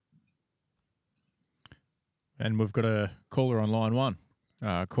And we've got a caller on line one.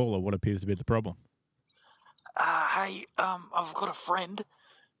 Caller, what appears to be the problem? Hey, I've got a friend.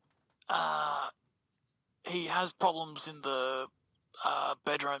 He has problems in the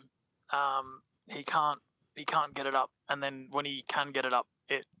bedroom. He can't get it up, and then when he can get it up,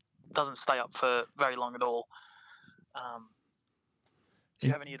 it doesn't stay up for very long at all. Do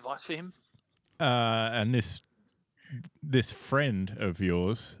you have any advice for him? And this friend of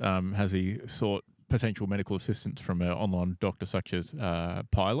yours, has he sought potential medical assistance from an online doctor such as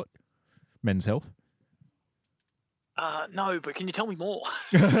Pilot, Men's Health? No, but can you tell me more?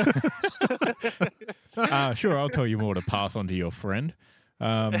 Sure, I'll tell you more to pass on to your friend.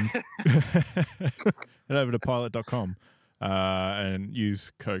 Head over to pilot.com and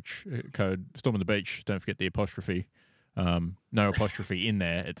use code Storm on the Beach. Don't forget the apostrophe. No apostrophe in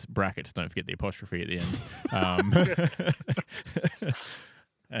there. It's brackets. Don't forget the apostrophe at the end.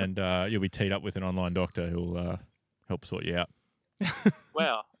 And you'll be teed up with an online doctor who'll help sort you out.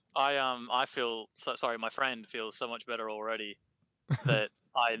 Wow. I feel so sorry. My friend feels so much better already that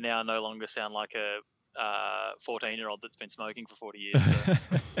I now no longer sound like a 14-year-old that's been smoking for 40 years.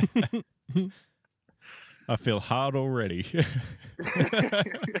 So. I feel hard already. That's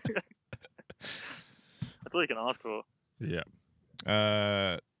all you can ask for. Yeah.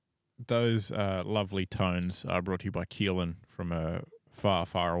 Those lovely tones are brought to you by Keelan from a far,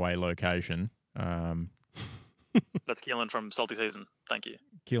 far away location. That's Keelan from Salty Season. Thank you.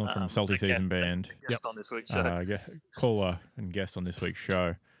 Keelan from Salty Season Band. Guest on this week's show. Caller and guest on this week's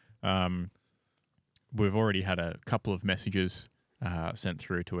show. We've already had a couple of messages sent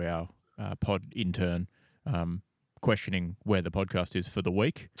through to our pod intern questioning where the podcast is for the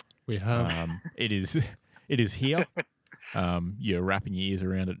week. We have. It is here. You're wrapping your ears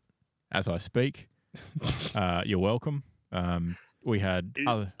around it as I speak. You're welcome. We had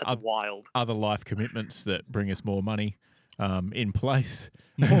other life commitments that bring us more money in place.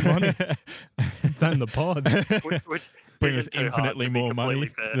 More money than the pod. Which bring us infinitely more money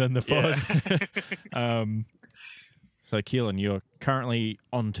than the pod. Yeah. So, Keelan, you're currently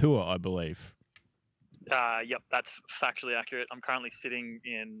on tour, I believe. Yep, that's factually accurate. I'm currently sitting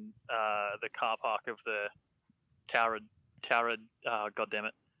in the car park of the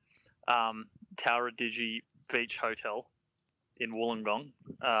Tauridi Beach Hotel in Wollongong.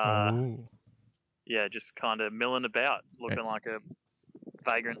 Yeah, just kind of milling about, looking like a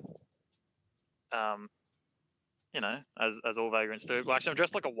vagrant. As all vagrants do. Well, actually, I'm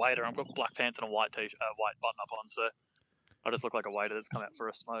dressed like a waiter. I've got black pants and a white white button-up on, so I just look like a waiter that's come out for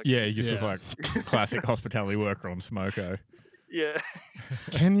a smoke. Yeah, you just look like classic hospitality worker on Smoko. Yeah.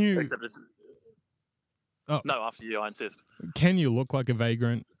 Can you... Except it's... No, after you, I insist. Can you look like a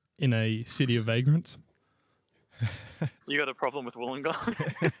vagrant in a city of vagrants? You got a problem with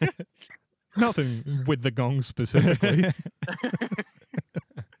Wollongong? Nothing with the gong specifically.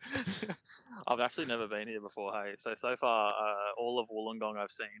 I've actually never been here before, hey. So far, all of Wollongong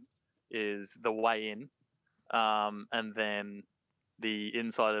I've seen is the way in, and then the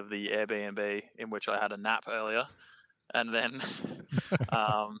inside of the Airbnb in which I had a nap earlier, and then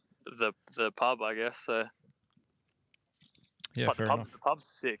the pub, I guess. So. Yeah, but fair the enough. pub's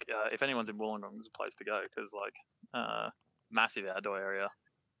sick. If anyone's in Wollongong, there's a place to go because, massive outdoor area.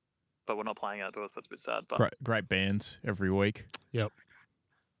 But we're not playing outdoors, so that's a bit sad. But great bands every week. Yep.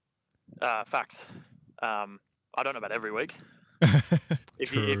 Facts. I don't know about every week.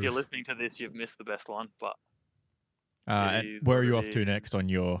 If you're listening to this, you've missed the best one. But where are you off to next on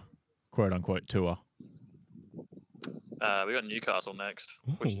your quote unquote tour? We got Newcastle next,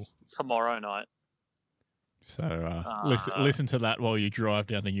 which is tomorrow night. So listen to that while you drive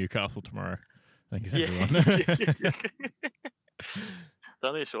down to Newcastle tomorrow. Thanks, everyone. It's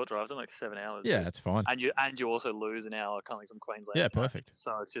only a short drive. It's only like 7 hours. Yeah, it's fine. And you also lose an hour coming from Queensland. Yeah, perfect.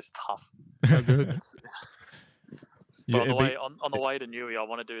 So it's just tough. Oh, good. But on the way to Newey, I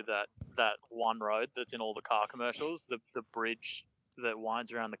want to do that one road that's in all the car commercials, the bridge that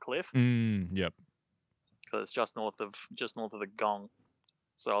winds around the cliff. Yep. Because it's just north of the Gong.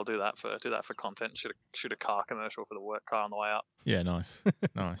 So I'll do that for content. Shoot a car commercial for the work car on the way up. Yeah, nice,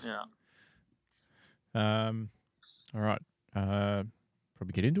 nice. Yeah. All right.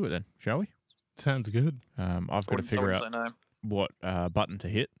 Probably get into it then, shall we? Sounds good. I've got to figure out what button to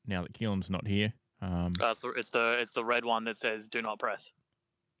hit now that Keelan's not here. It's the red one that says "Do not press."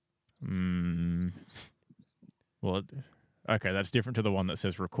 Well, okay, that's different to the one that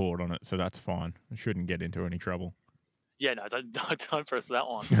says "record" on it, so that's fine. I shouldn't get into any trouble. Yeah, no, don't press that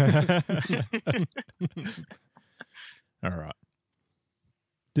one. All right.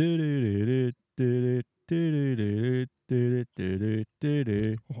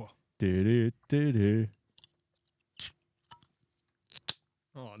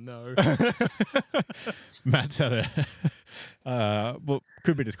 no. Matt's had what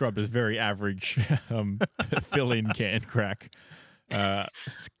could be described as very average fill-in can crack.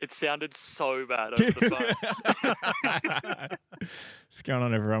 It sounded so bad over the phone. What's going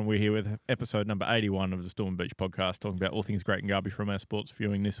on, everyone? We're here with episode number 81 of the Storm Beach podcast, talking about all things great and garbage from our sports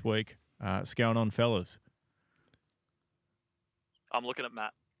viewing this week. What's going on, fellas? I'm looking at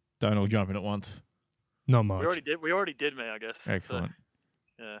Matt. Don't all jump in at once. Not much. We already did me, I guess. Excellent.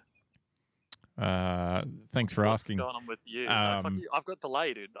 So, yeah. Thanks for asking. What's going on with you? No, fuck you. I've got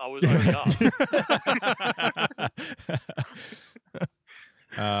delayed, dude. I was already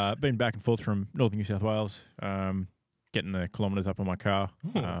up. Been back and forth from northern New South Wales, getting the kilometres up on my car.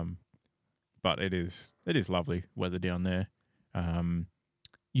 But it is lovely weather down there.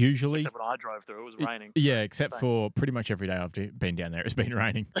 Usually, except when I drove through, it was raining. Yeah, except for pretty much every day I've been down there, it's been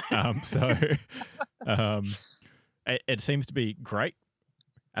raining. It seems to be great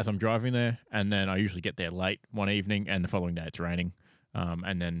as I'm driving there, and then I usually get there late one evening, and the following day it's raining.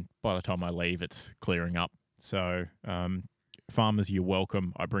 And then by the time I leave, it's clearing up. So, farmers, you're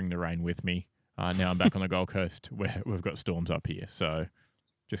welcome. I bring the rain with me. Now I'm back on the Gold Coast where we've got storms up here. So,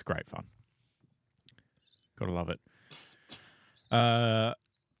 just great fun. Gotta love it.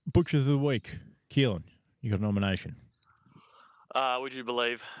 Butchers of the Week. Keelan, you got a nomination. Would you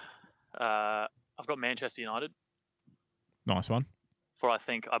believe? I've got Manchester United. Nice one.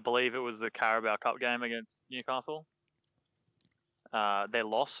 I believe it was the Carabao Cup game against Newcastle. Their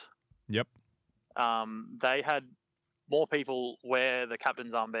loss. Yep. They had more people wear the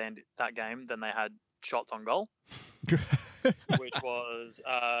captain's armband that game than they had shots on goal, which was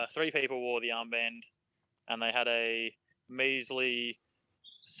 3 people wore the armband, and they had a measly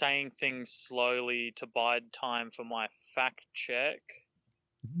saying things slowly to bide time for my fact check.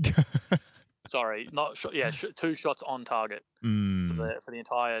 Sorry, not 2 shots on target for the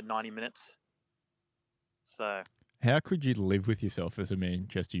entire 90 minutes. So, how could you live with yourself as a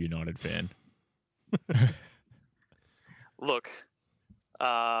Manchester United fan? Look,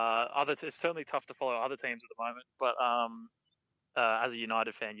 it's certainly tough to follow other teams at the moment, but as a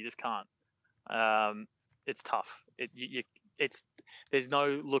United fan, you just can't. It's tough. There's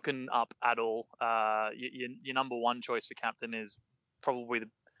no looking up at all. Your number one choice for captain is probably the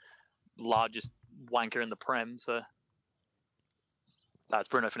largest wanker in the Prem, so that's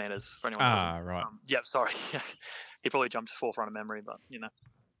Bruno Fernandes, for anyone who doesn't. Right. Yep, sorry. He probably jumped to forefront of memory, but, you know.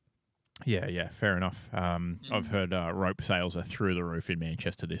 Yeah, fair enough. I've heard rope sales are through the roof in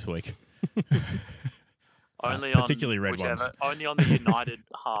Manchester this week. Particularly red ones. Only on the United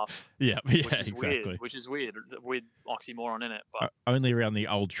half. Yeah, exactly. Which is weird. It's a weird oxymoron in it. But only around the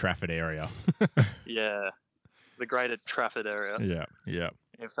Old Trafford area. Yeah, the Greater Trafford area. Yeah.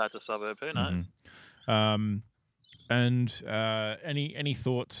 If that's a suburb, who knows? And any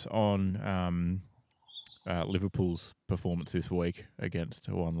thoughts on Liverpool's performance this week against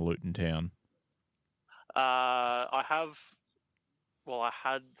Luton Town? I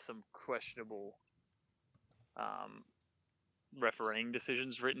had some questionable refereeing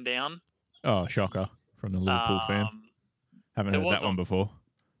decisions written down. Oh, shocker from the Liverpool fan. Haven't heard that one before.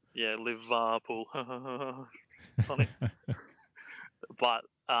 Yeah, Liverpool. Funny. But,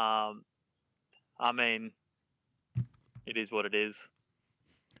 I mean, it is what it is.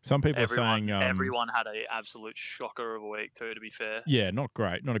 Some people are saying... everyone had an absolute shocker of a week too, to be fair. Yeah, not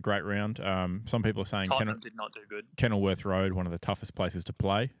great. Not a great round. Some people are saying... Tottenham did not do good. Kenilworth Road, one of the toughest places to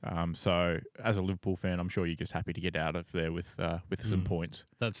play. So, as a Liverpool fan, I'm sure you're just happy to get out of there with some points.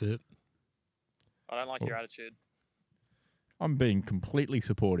 That's it. I don't like your attitude. I'm being completely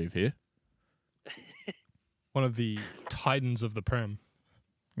supportive here. One of the titans of the Prem.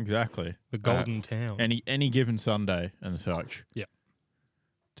 Exactly. The Golden Town. Any given Sunday and such. Yeah.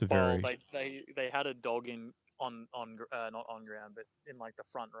 They had a dog on not on ground, but in like the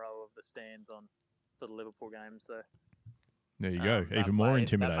front row of the stands for the Liverpool games. So there you go. Even more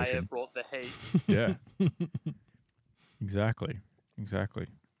intimidation. That may have brought the heat. Yeah. Exactly.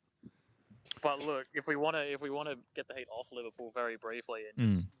 But look, if we want to get the heat off Liverpool very briefly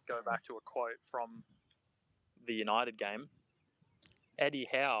and just go back to a quote from the United game, Eddie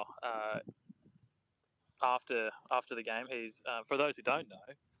Howe, after the game, he's for those who don't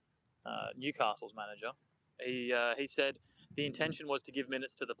know, Newcastle's manager. He said the intention was to give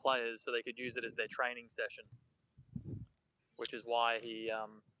minutes to the players so they could use it as their training session, which is why he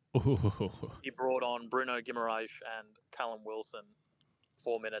brought on Bruno Guimaraes and Callum Wilson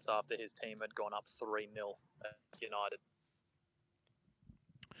 4 minutes after his team had gone up 3-0 at United.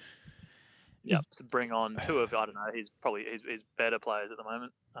 Yep, to bring on 2 of, I don't know, he's probably his better players at the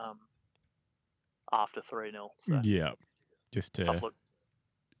moment. After 3-0. So. Yeah, just to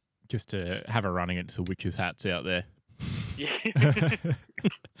Just to have a run against the witches' hats out there. Yeah.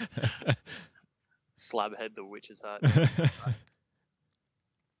 Slabhead the witch's hat. Yeah. Nice.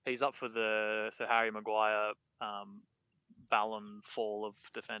 He's up for the Sir Harry Maguire Ballon Fall of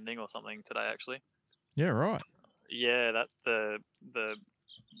Defending or something today, actually. Yeah, right. Yeah, that the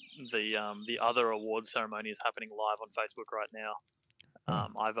other award ceremony is happening live on Facebook right now.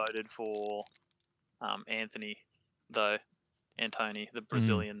 I voted for Anthony, though. Antony, the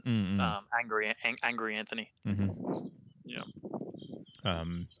Brazilian, angry Anthony. Mm-hmm. Yeah.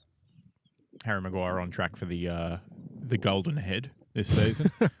 Harry Maguire on track for the golden head this season.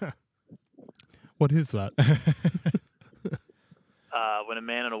 What is that? When a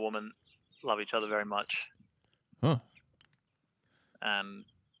man and a woman love each other very much. Huh. And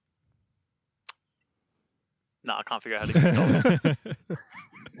no, I can't figure out how to get the golden.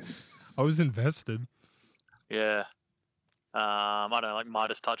 I was invested. Yeah. I don't know, like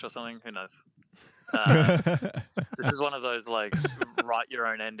Midas touch or something. Who knows? This is one of those like write your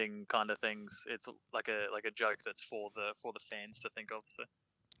own ending kind of things. It's like a joke that's for the fans to think of. So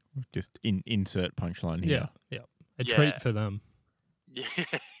Just insert punchline here. Yeah. A treat for them. Yeah.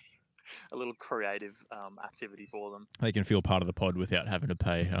 A little creative activity for them. They can feel part of the pod without having to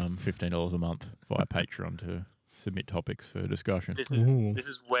pay $15 a month via Patreon to submit topics for discussion. This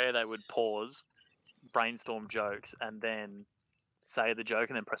is where they would pause, brainstorm jokes, and then say the joke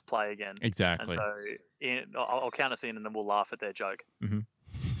and then press play again. Exactly. And so I'll count us in and then we'll laugh at their joke. Mm-hmm.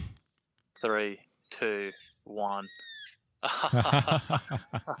 3, 2, 1.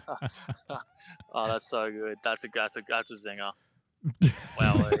 Oh, that's so good. That's a zinger.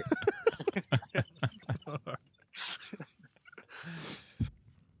 Wow.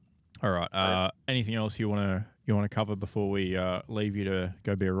 All right. Anything else you want to cover before we leave you to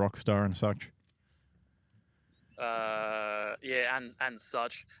go be a rock star and such? Yeah, and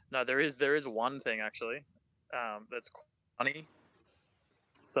such. No, there is one thing actually, that's funny.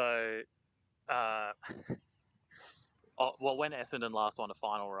 So, well, when Essendon last won a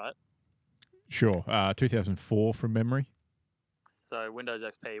final, right? Sure. 2004 from memory. So Windows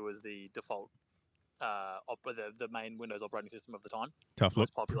XP was the default, the main Windows operating system of the time. Tough look.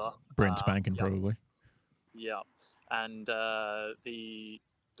 Most popular. Brent Spankin probably. Yeah, and the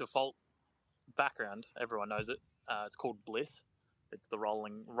default background, everyone knows it. It's called Bliss. It's the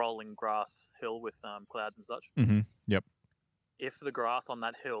rolling grass hill with clouds and such. Mm-hmm. Yep. If the grass on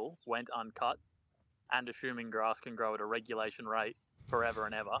that hill went uncut, and assuming grass can grow at a regulation rate forever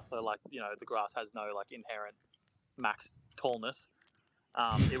and ever, so like the grass has no like inherent max tallness,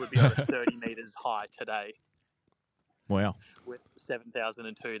 it would be over 30 meters high today. Wow. With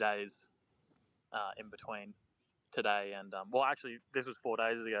 7,002 days in between today and well, actually, this was 4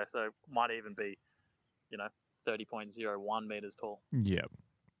 days ago, so it might even be 30.01 meters tall. Yep.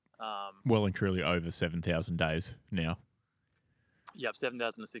 Well and truly over 7,000 days now. Yep,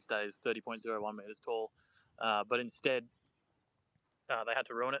 7,006 days, 30.01 meters tall. But instead, they had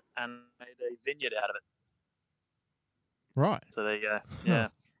to ruin it and made a vineyard out of it. Right. So there you go. Yeah.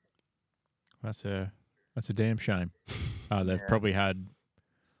 That's a damn shame. They've probably had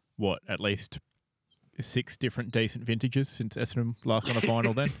at least 6 different decent vintages since Essendon last won a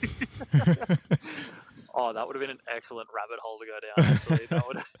final. Then. Oh, that would have been an excellent rabbit hole to go down. Actually, that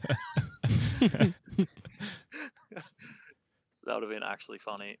would have been actually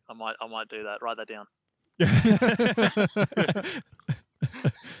funny. I might do that. Write that down.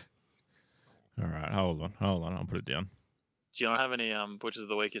 All right, hold on. I'll put it down. Do you not have any butchers of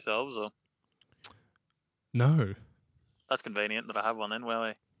the week yourselves, or? No. That's convenient that I have one then.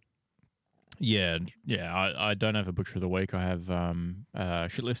 Well, Yeah. I don't have a butcher of the week. I have a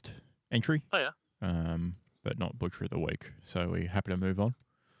shit list entry. Oh yeah. But not butcher of the week. So we're happy to move on.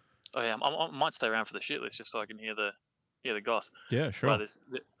 Oh yeah, I might stay around for the shit list just so I can hear the goss. Yeah, sure.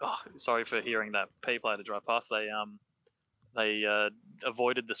 Sorry for hearing that P player to drive past. They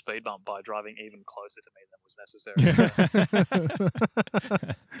avoided the speed bump by driving even closer to me than was necessary.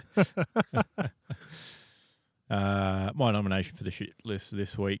 My nomination for the shit list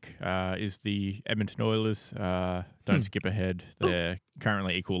this week is the Edmonton Oilers. Don't skip ahead. They're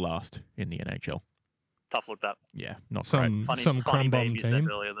currently equal last in the NHL. Tough look that. Yeah, not some great. some crumb bomb team.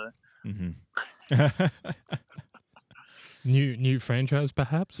 Earlier though. Mm-hmm. New franchise,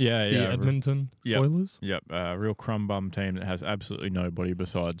 perhaps? Yeah. The Edmonton Oilers? Yep, real crumb bum team that has absolutely nobody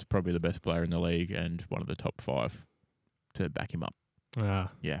besides probably the best player in the league and one of the top 5 to back him up.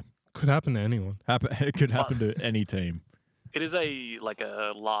 Yeah. Could happen to anyone. It could happen to any team. It is a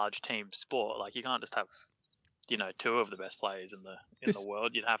large team sport. Like you can't just have 2 of the best players in the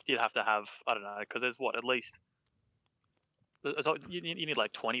world. You'd have to have, I don't know, because there's at least So you need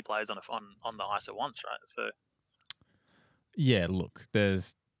like 20 players on the ice at once, right? So Yeah, look,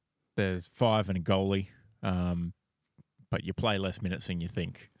 there's 5 and a goalie, but you play less minutes than you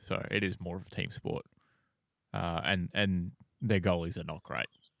think, so it is more of a team sport. And their goalies are not great.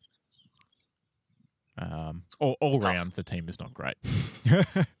 All Tough. round, the team is not great.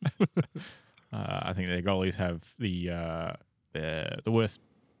 I think their goalies have the worst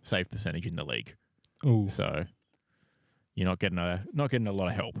save percentage in the league. Ooh. So you're not getting a lot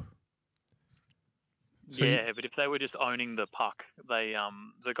of help. So yeah, but if they were just owning the puck, they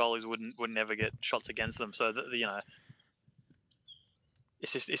the goalies would never get shots against them. So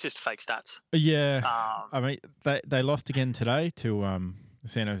it's just fake stats. Yeah, I mean they lost again today to the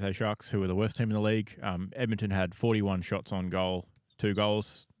San Jose Sharks, who were the worst team in the league. Edmonton had 41 shots on goal, 2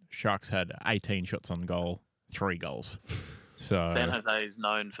 goals. Sharks had 18 shots on goal, 3 goals. So San Jose is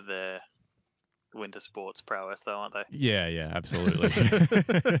known for their winter sports prowess, though, aren't they? yeah, absolutely.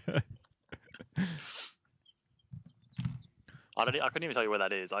 I couldn't even tell you where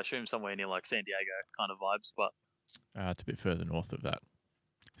that is. I assume somewhere near like San Diego kind of vibes, but It's a bit further north of that.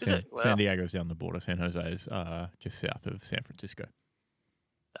 Is it? Wow. San Diego's down the border. San Jose is just south of San Francisco.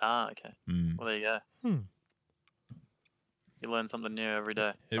 Okay. Well, there you go. You learn something new every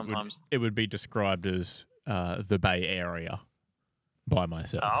day. Sometimes it would be described as the Bay Area by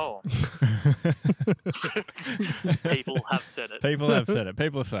myself. Oh. People have said it. People have said it.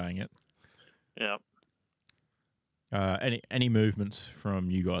 People are saying it. Yeah. Any movements from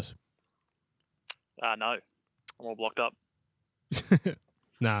you guys? No. I'm all blocked up.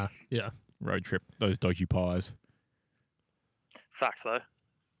 Nah. Yeah. Road trip. Those dodgy pies. Facts though.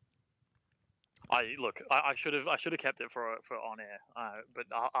 I should have kept it for on air. But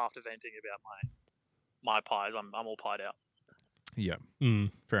after venting about my pies, I'm all pied out. Yeah.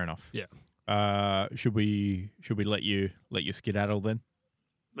 Mm. Fair enough. Yeah. Should we let you skedaddle then?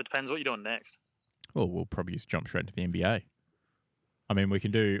 It depends what you're doing next. Well, we'll probably just jump straight into the NBA. I mean, we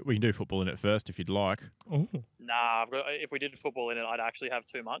can do football in it first if you'd like. Oh. Nah, if we did football in it, I'd actually have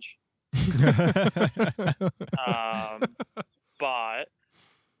too much. But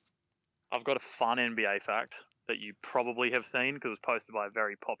I've got a fun NBA fact that you probably have seen because it was posted by a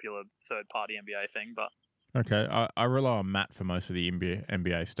very popular third-party NBA thing. But Okay, I rely on Matt for most of the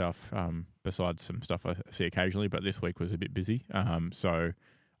NBA stuff, besides some stuff I see occasionally, but this week was a bit busy. So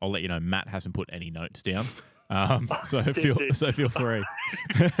I'll let you know Matt hasn't put any notes down. So feel free.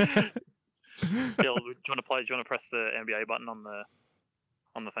 do you want to press the NBA button on the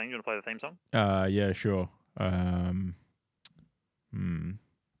thing? Do you want to play the theme song? Yeah, sure.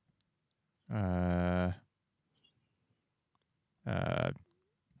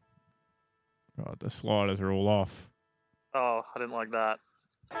 Oh, the sliders are all off. Oh, I didn't like that.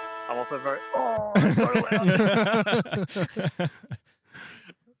 I'm also very. Oh, it's so loud.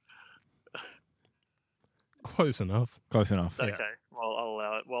 Close enough. Close enough. Okay, well, I'll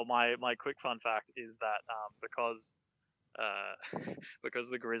allow it. Well, my quick fun fact is that because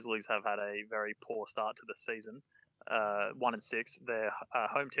the Grizzlies have had a very poor start to the season, 1-6, their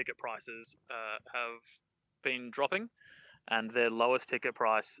home ticket prices have been dropping, and their lowest ticket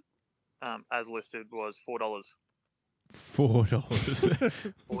price, as listed, was $4. $4.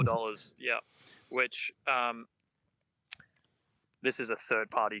 $4, yeah. Which this is a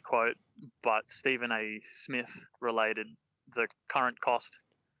third-party quote, but Stephen A. Smith related the current cost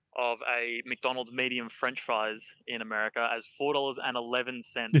of a McDonald's medium French fries in America as $4.11.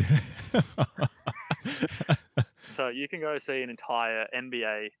 So you can go see an entire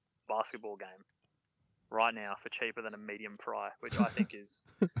NBA basketball game right now for cheaper than a medium fry, which I think is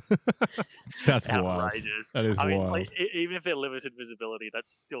That's outrageous. Wild. That is wild. wild. Like, even if they're limited visibility, that's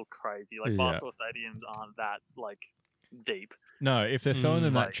still crazy. Like basketball stadiums aren't that deep. No, if they're selling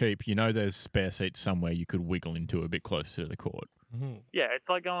them that like- cheap, there's spare seats somewhere you could wiggle into a bit closer to the court. Mm-hmm. Yeah, it's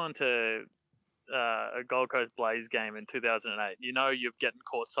like going to a Gold Coast Blaze game in 2008. You're getting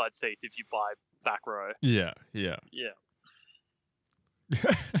courtside seats if you buy back row. Yeah. Yeah.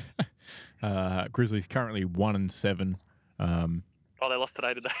 Grizzlies currently 1-7. Oh, they lost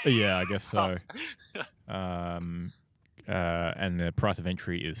today, did they? Yeah, I guess so. And the price of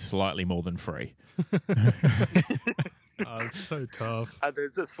entry is slightly more than free. Oh, it's so tough. And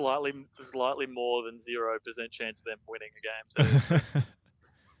there's a slightly more than 0% chance of them winning a game.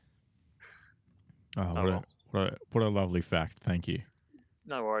 So. What a lovely fact. Thank you.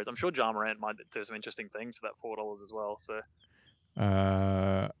 No worries. I'm sure Ja Morant might do some interesting things for that $4 as well. So.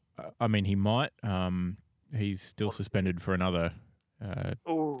 I mean, he might. He's still suspended for another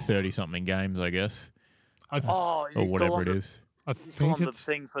 30-something games, I guess. Is he or still whatever on it is. I He's still think on the it's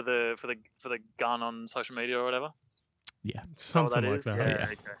thing for the gun on social media or whatever. Yeah. Something that like is? that. Yeah, Yeah.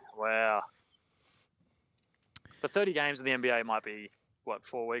 okay. Wow. But 30 games in the NBA might be, what,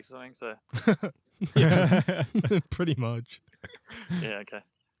 4 weeks or something? So, Yeah, pretty much. yeah, okay.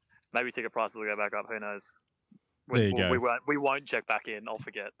 Maybe ticket prices will go back up. Who knows? There you go. We won't check back in. I'll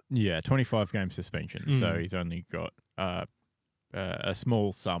forget. Yeah, 25 game suspension. So Mm. he's only got a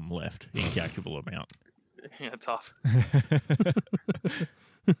small sum left, incalculable amount. Yeah, tough.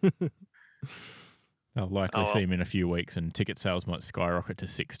 I'll likely Oh, well. see him in a few weeks, and ticket sales might skyrocket to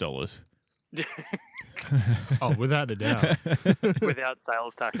 $6. Oh, without a doubt. Without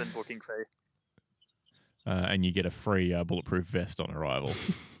sales tax and booking fee. And you get a free bulletproof vest on arrival.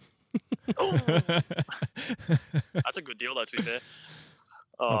 Oh, that's a good deal, though, to be fair.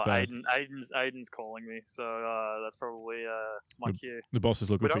 Oh, Not bad. Aiden's calling me, so that's probably my cue. The boss is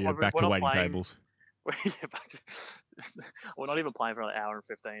looking for you back to waiting tables. Yeah, we're not even playing for another hour and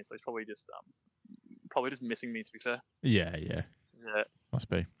 15, so he's probably just missing me, to be fair. Yeah. Yeah. Must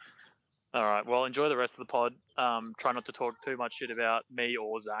be. All right. Well, enjoy the rest of the pod. Try not to talk too much shit about me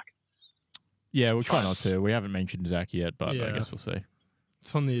or Zach. Yeah, we'll try not to. We haven't mentioned Zach yet, but I Yeah. guess we'll see.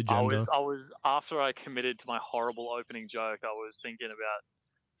 It's on the agenda. I was after I committed to my horrible opening joke, I was thinking about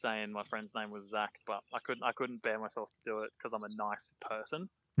saying my friend's name was Zach, but I couldn't bear myself to do it because I'm a nice person.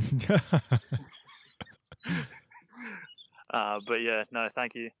 But yeah, no,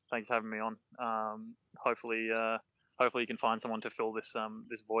 thank you. Thanks for having me on. Hopefully you can find someone to fill this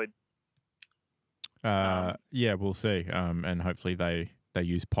void. Yeah, we'll see. And hopefully they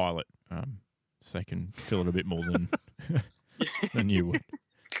use Pilot, so they can fill it a bit more than you would.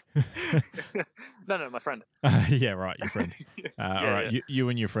 No, my friend. Yeah, right, your friend. Yeah, all right, yeah. you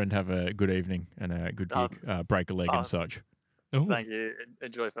and your friend have a good evening and a good gig. Break a leg and such. Oh, Thank you.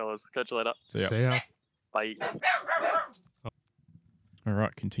 Enjoy, fellas. Catch you later. See ya. see ya. Bye. All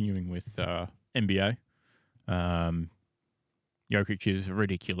right, continuing with NBA. Jokic is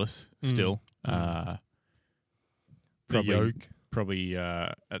ridiculous still. The Probably, yoke. probably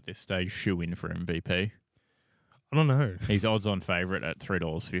at this stage shoe-in for MVP. I don't know. He's odds-on favourite at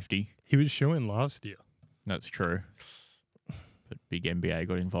 $3.50. He was showing last year. That's true. But big NBA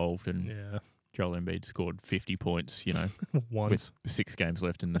got involved and Yeah. Joel Embiid scored 50 points, Once. with 6 games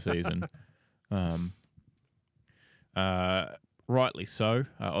left in the season. Rightly so.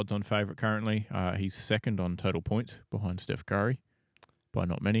 Odds-on favourite currently. He's second on total points behind Steph Curry by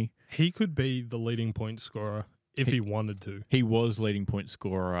not many. He could be the leading point scorer if he wanted to. He was leading point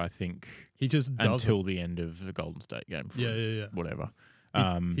scorer, I think, He just doesn't. until the end of the Golden State game. For Yeah. Whatever.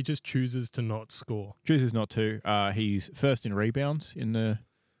 He just chooses to not score. Chooses not to. He's first in rebounds in the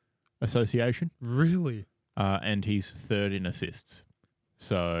association. Really? And he's third in assists.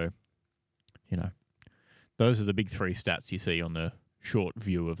 So, those are the big 3 stats you see on the short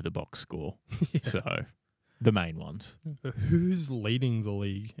view of the box score. Yeah. So, the main ones. Who's leading the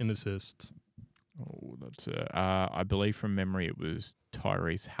league in assists? Oh, that's I believe from memory it was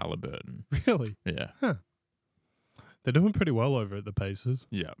Tyrese Halliburton. Really? Yeah. They're doing pretty well over at the Pacers.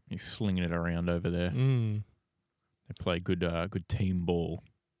 Yeah, he's slinging it around over there. Mm. They play good team ball.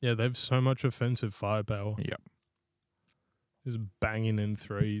 Yeah, they have so much offensive firepower. Yeah. Just banging in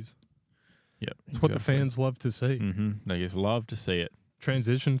threes. Yeah. It's what the fans love to see. Mm-hmm. They just love to see it.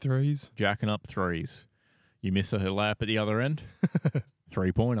 Transition threes. Jacking up threes. You miss a layup at the other end.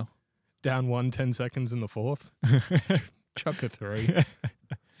 3-pointer. Down 10 seconds in the fourth. Chuck a 3.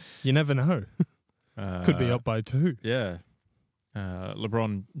 You never know. Could be up by 2. Yeah.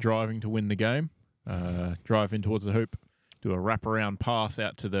 LeBron driving to win the game. Drive in towards the hoop. Do a wraparound pass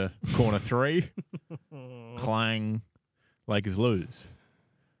out to the corner 3. Clang. Lakers lose.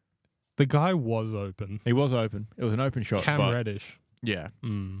 The guy was open. He was open. It was an open shot. Cam but, Reddish. Yeah.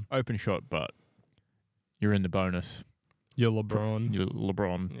 Mm. Open shot, but you're in the bonus. You're LeBron. You're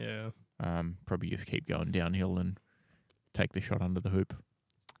LeBron. Yeah. Probably just keep going downhill and take the shot under the hoop.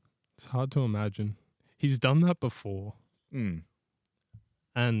 It's hard to imagine. He's done that before. Mm.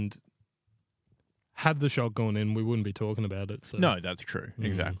 And had the shot gone in, we wouldn't be talking about it. So. No, that's true.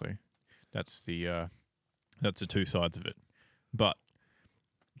 Exactly. That's the 2 sides of it. But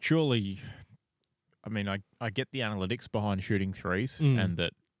surely, I mean, I get the analytics behind shooting threes and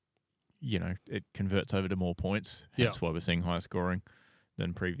that, it converts over to more points. That's why we're seeing higher scoring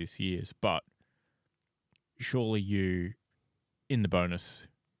than previous years. But surely you, in the bonus,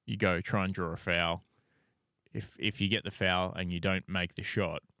 you go try and draw a foul. If you get the foul and you don't make the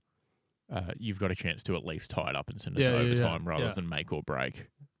shot, you've got a chance to at least tie it up and send it to overtime rather than make or break.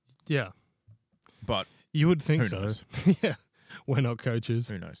 Yeah. But you would think who so. knows? Yeah. We're not coaches.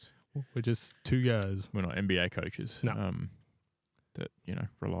 Who knows? We're just 2 guys. We're not NBA coaches. No. That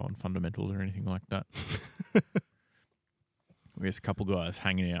rely on fundamentals or anything like that. We're just a couple guys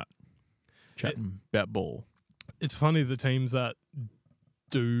hanging out, chatting about ball. It's funny the teams that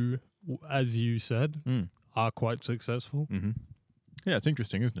do, as you said, are quite successful. Mm-hmm. Yeah, it's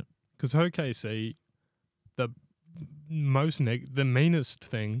interesting, isn't it? Because OKC, the meanest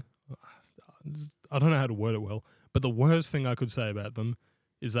thing, I don't know how to word it well, but the worst thing I could say about them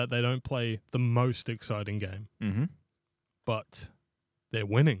is that they don't play the most exciting game. Mm-hmm. But they're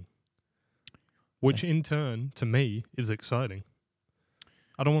winning, which in turn, to me, is exciting.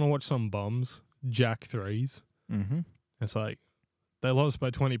 I don't want to watch some bums jack threes. Mm-hmm. It's like, they lost by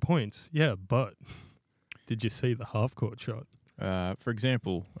 20 points. Yeah, but did you see the half-court shot? For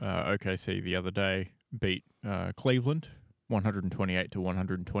example, OKC the other day beat Cleveland 128 to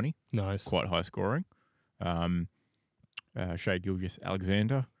 120. Nice. Quite high scoring. Shai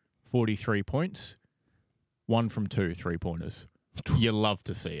Gilgeous-Alexander, 43 points, 1 from 2 3-pointers. You love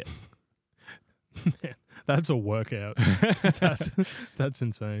to see it. Man, that's a workout. That's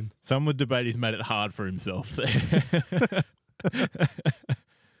insane. Some would debate he's made it hard for himself there.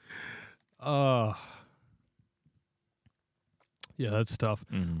 Yeah, that's tough.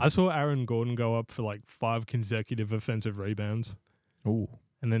 Mm. I saw Aaron Gordon go up for like 5 consecutive offensive rebounds. Ooh.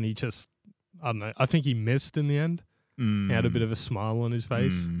 And then he just, I don't know, I think he missed in the end. He had a bit of a smile on his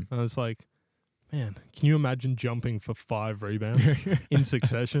face. I was like, man, can you imagine jumping for 5 rebounds in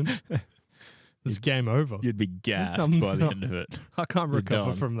succession? It's game over. You'd be gassed by the end of it. I can't recover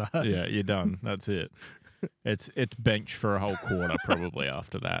done. from that. Yeah, you're done. That's it. It's bench for a whole quarter probably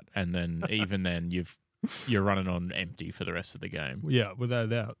after that, and then even then you're running on empty for the rest of the game. Yeah, without a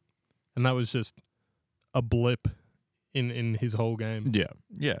doubt. And that was just a blip in his whole game.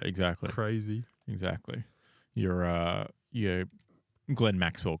 Yeah, exactly. Crazy. Exactly. You're Glenn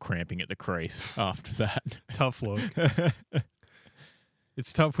Maxwell cramping at the crease after that. Tough look.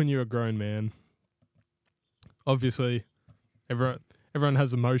 It's tough when you're a grown man. Obviously, everyone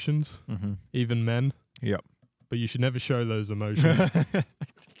has emotions, even men. Yep. But you should never show those emotions.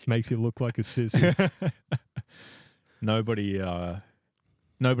 Makes you look like a sissy.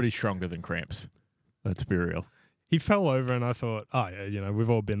 Nobody's stronger than cramps. Let's be real. He fell over and I thought, oh yeah, we've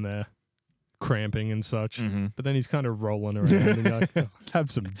all been there, cramping and such. Mm-hmm. But then he's kind of rolling around and like, oh,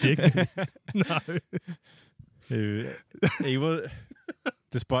 have some dignity. No. He was,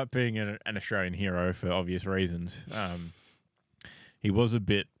 despite being an Australian hero for obvious reasons, he was a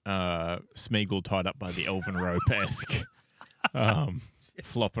bit Smeagol tied up by the elven rope-esque,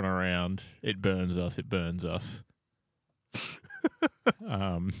 flopping around. It burns us. It burns us.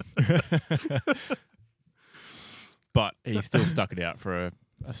 But he still stuck it out for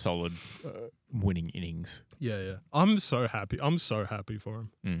a solid winning innings. Yeah. I'm so happy. I'm so happy for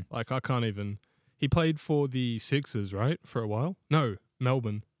him. Like, I can't even... He played for the Sixers, right? For a while? No,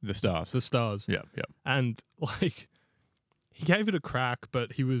 Melbourne. The Stars. The Stars. Yeah. And, like, he gave it a crack,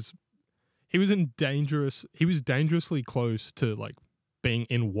 but he was dangerously close to, like, being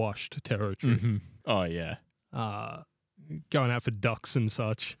in washed territory. Mm-hmm. Oh, yeah. Going out for ducks and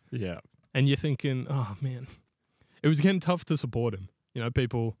such. Yeah. And you're thinking, oh, man. It was getting tough to support him. You know,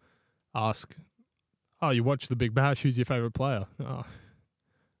 people ask, oh, you watch the Big Bash, who's your favourite player? Oh,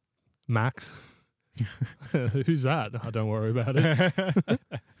 Max. Who's that? Oh, don't worry about it.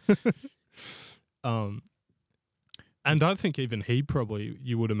 And I think even he probably,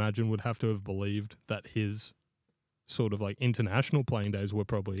 you would imagine, would have to have believed that his sort of like international playing days were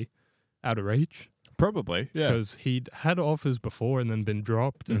probably out of reach. Probably, yeah. Because he'd had offers before and then been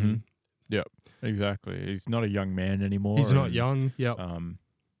dropped. And Yep, exactly. He's not a young man anymore. He's not young. Yep.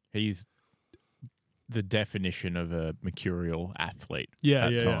 He's the definition of a mercurial athlete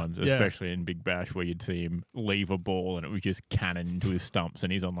at times, especially in Big Bash, where you'd see him leave a ball and it would just cannon into his stumps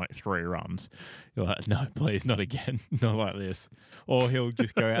and he's on like 3 runs. You're like, no, please, not again. Not like this. Or he'll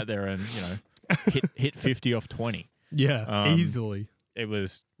just go out there and, hit 50 off 20. Yeah, easily. It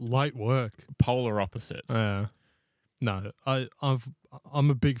was light work. Polar opposites. No, I'm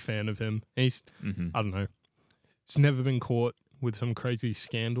a big fan of him. He's, I don't know, he's never been caught with some crazy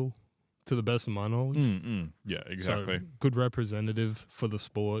scandal, to the best of my knowledge. Yeah, exactly. So, good representative for the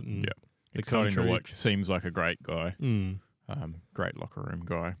sport and the exciting country. to watch. Seems like a great guy. Great locker room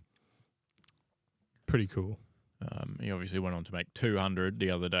guy. Pretty cool. He obviously went on to make 200 the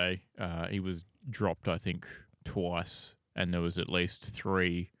other day. He was dropped, I think, twice, and there was at least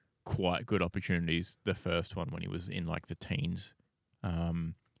 3 quite good opportunities. The first one when he was in like the teens.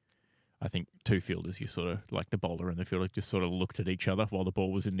 I think 2 fielders, you sort of, like the bowler and the fielder, just sort of looked at each other while the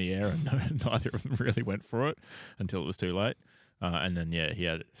ball was in the air, and neither of them really went for it until it was too late. And then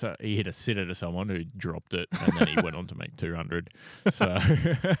he hit a sitter to someone who dropped it, and then he went on to make 200. So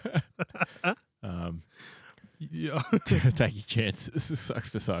Yeah. Take your chances.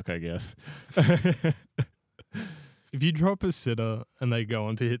 Sucks to suck, I guess. If you drop a sitter and they go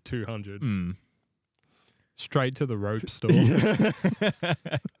on to hit 200, straight to the rope store.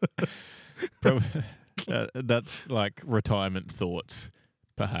 That's like retirement thoughts,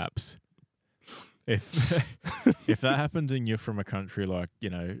 perhaps. If that happens and you're from a country like,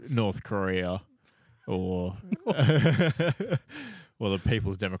 North Korea or the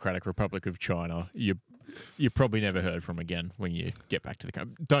People's Democratic Republic of China, you're probably never heard from again when you get back to the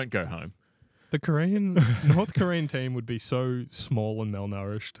country. Don't go home. The North Korean team would be so small and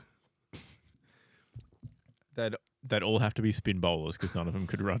malnourished. They'd all have to be spin bowlers because none of them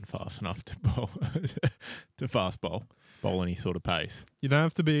could run fast enough to bowl to bowl any sort of pace. You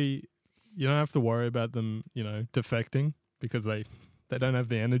don't have to worry about them, defecting because they don't have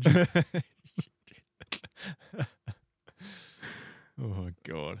the energy. Oh my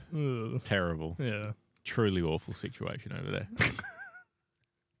God. Ugh. Terrible. Yeah. Truly awful situation over there.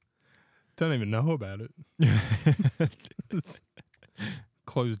 Don't even know about it.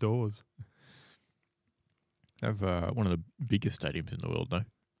 Closed doors. They have one of the biggest stadiums in the world, though.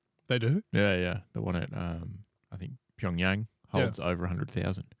 They do? Yeah. The one at, I think, Pyongyang holds over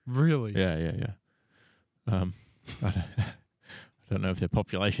 100,000. Really? Yeah. I don't know if their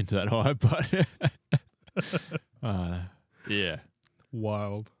population's that high, but yeah.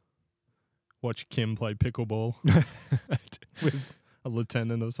 Wild. Watch Kim play pickleball with a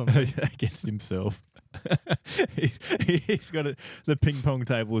lieutenant or something. Against himself. He's got the ping pong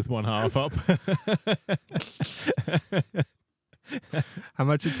table with one half up. How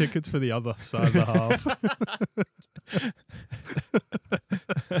much are tickets for the other side of the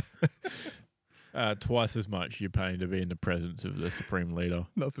half? Twice as much you're paying to be in the presence of the Supreme Leader.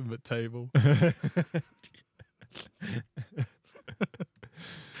 Nothing but table.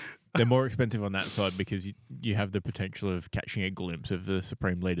 They're more expensive on that side because you have the potential of catching a glimpse of the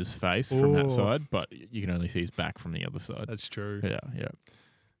Supreme Leader's face from that side, but you can only see his back from the other side. That's true. Yeah.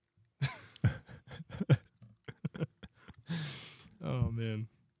 Oh, man.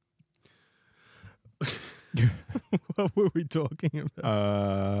 What were we talking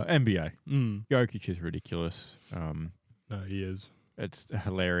about? NBA. Jokic is ridiculous. No, he is. It's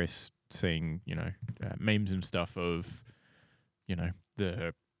hilarious seeing, memes and stuff of,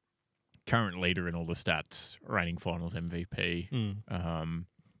 the current leader in all the stats, reigning finals MVP,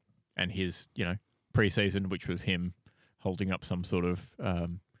 and his, preseason, which was him holding up some sort of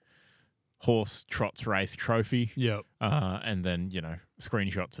horse trots race trophy. Yep. And then,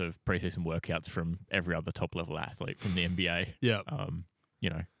 screenshots of preseason workouts from every other top level athlete from the NBA. Yep.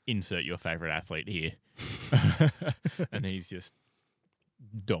 Insert your favorite athlete here. And he's just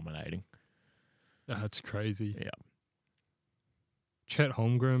dominating. That's crazy. Yeah. Chet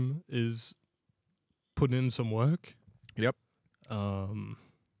Holmgren is putting in some work. Yep. A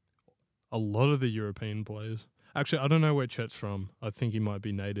lot of the European players. Actually, I don't know where Chet's from. I think he might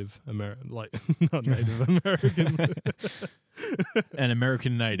be Native American, not Native American. An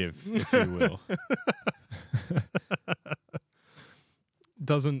American native, if you will.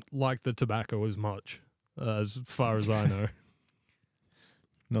 Doesn't like the tobacco as much, as far as I know.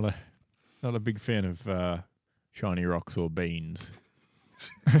 Not a big fan of shiny rocks or beans.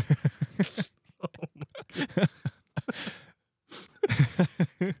 Oh my God.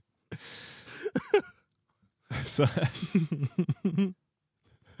 So,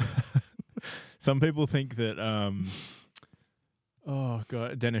 some people think that,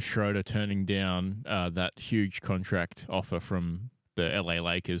 Dennis Schroeder turning down that huge contract offer from the LA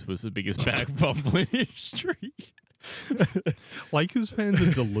Lakers was the biggest bag fumble in history. Lakers fans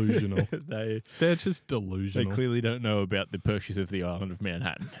are delusional. They're just They delusional. clearly don't know about the purchase of the island of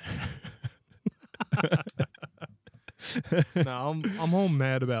Manhattan. No, I'm all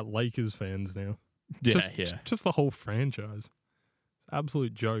mad about Lakers fans now. Just the whole franchise. It's an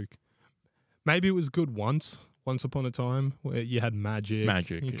absolute joke. Maybe it was good once upon a time, where you had Magic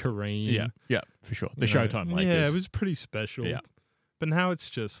and Kareem. Yeah, for sure. The Showtime Lakers. Yeah, it was pretty special. Yeah. But now it's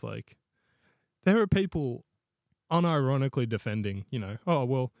just like, there are people unironically defending, oh,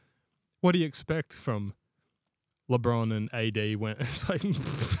 well, what do you expect from LeBron and AD when it's like,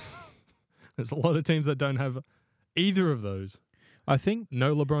 there's a lot of teams that don't have either of those. I think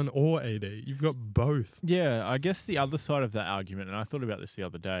No LeBron or AD. You've got both. Yeah, I guess the other side of that argument, and I thought about this the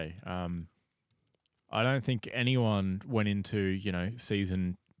other day, I don't think anyone went into,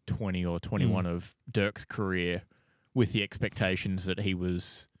 season 20 or 21 of Dirk's career with the expectations that he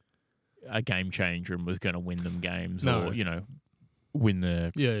was a game changer and was going to win them games or, win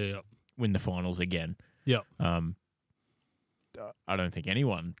the finals again. Yeah. I don't think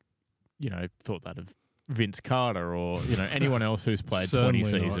anyone, thought that of Vince Carter or anyone else who's played 20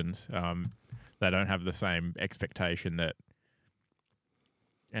 Certainly not. seasons. They don't have the same expectation that,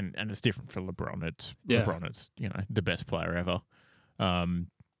 and it's different for LeBron. LeBron is the best player ever, and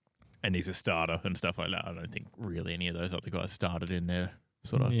he's a starter and stuff like that. I don't think really any of those other guys started in their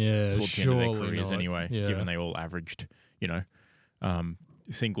sort of towards the end of surely their careers not. anyway. Yeah. Given they all averaged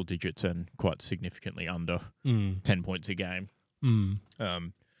single digits and quite significantly under 10 points a game.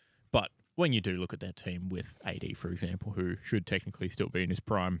 But when you do look at their team with AD, for example, who should technically still be in his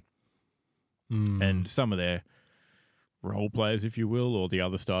prime, and some of their role players, if you will, or the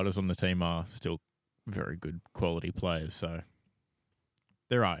other starters on the team are still very good quality players. So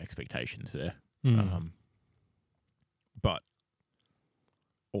there are expectations there. But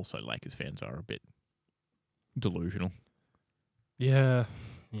also Lakers fans are a bit delusional. Yeah.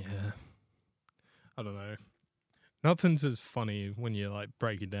 I don't know. Nothing's as funny when you like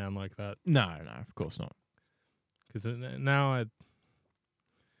break it down like that. No, of course not. Because now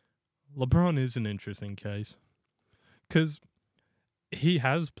LeBron is an interesting case. Because he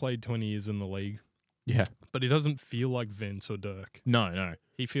has played 20 years in the league. Yeah. But he doesn't feel like Vince or Dirk. No.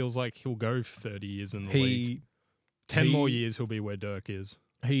 He feels like he'll go 30 years in the league. 10 more years he'll be where Dirk is.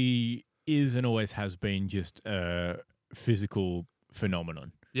 He is and always has been just a physical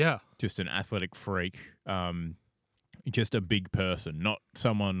phenomenon. Yeah. Just an athletic freak. Just a big person, not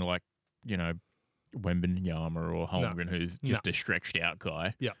someone like, Wembanyama or Holmgren who's just a stretched out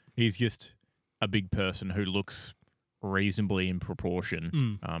guy. Yeah. He's just a big person who looks reasonably in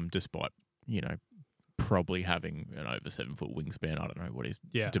proportion, despite, probably having an over 7 foot wingspan. I don't know what his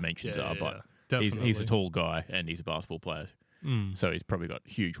dimensions are, but he's a tall guy and he's a basketball player. So he's probably got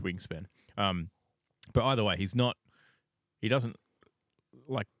huge wingspan. But either way, he doesn't,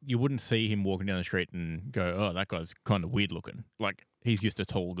 like, you wouldn't see him walking down the street and go, oh, that guy's kind of weird looking. Like, he's just a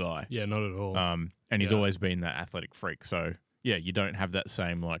tall guy. Yeah, not at all. And he's always been that athletic freak. So, yeah, you don't have that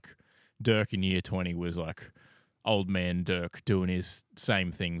same, like, Dirk in year 20 was like old man Dirk doing his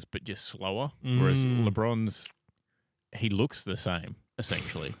same things, but just slower. Whereas LeBron's, he looks the same,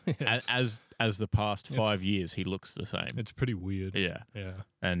 essentially. as the past 5 years, he looks the same. It's pretty weird. Yeah.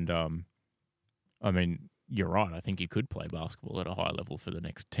 And, I mean, you're right. I think he could play basketball at a high level for the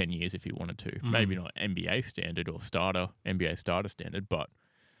next 10 years if he wanted to. Maybe not NBA standard or NBA starter standard, but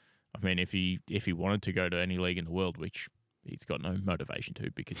I mean, if he wanted to go to any league in the world, which he's got no motivation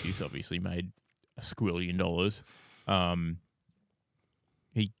to because he's obviously made $1 squillion,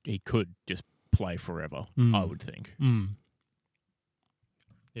 he could just play forever, I would think.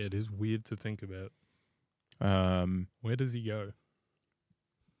 Yeah, it is weird to think about. Where does he go?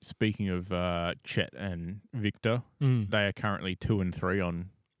 Speaking of Chet and Victor, they are currently 2 and 3 on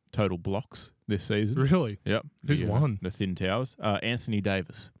total blocks this season. Really? Yep. Who's won? The Thin Towers. Anthony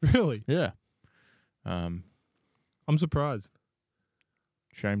Davis. Really? Yeah. I'm surprised.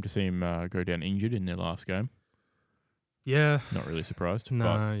 Shame to see him go down injured in their last game. Yeah. Not really surprised.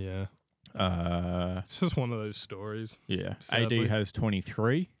 Nah, yeah. But, it's just one of those stories. Yeah. Sadly. AD has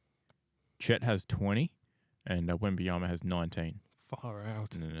 23. Chet has 20. And Wembanyama has 19. Far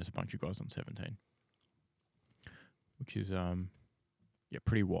out. And then there's a bunch of guys on 17. Which is,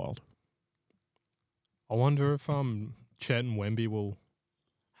 pretty wild. I wonder if Chet and Wemby will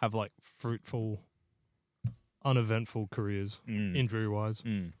have like fruitful, uneventful careers, injury-wise.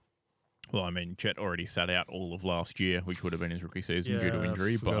 Well, I mean, Chet already sat out all of last year, which would have been his rookie season due to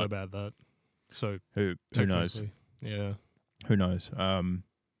injury. I forgot But about that. So who knows? Yeah. Who knows?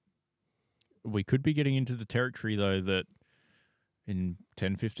 We could be getting into the territory, though, that in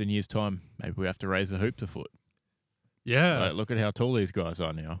 10, 15 years' time, maybe we have to raise the hoops a foot. Yeah. Like, look at how tall these guys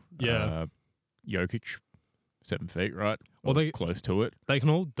are now. Yeah. Jokic, 7 feet, right? Well, Or close to it. They can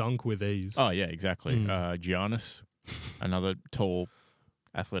all dunk with ease. Oh, yeah, exactly. Giannis, another tall,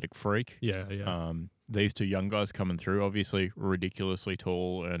 athletic freak. Yeah. These two young guys coming through, obviously ridiculously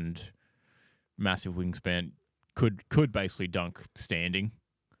tall and massive wingspan, could basically dunk standing.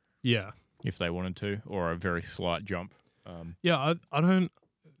 Yeah. If they wanted to, or a very slight jump. I don't,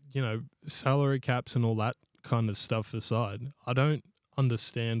 salary caps and all that kind of stuff aside, I don't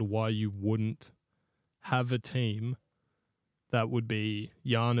understand why you wouldn't have a team that would be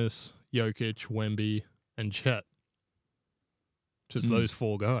Giannis, Jokic, Wemby, and Chet. Just those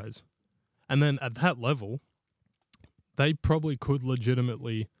 4 guys. And then at that level, they probably could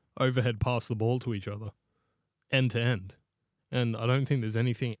legitimately overhead pass the ball to each other, end to end. And I don't think there's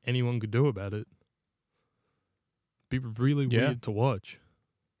anything anyone could do about it. Be really weird to watch.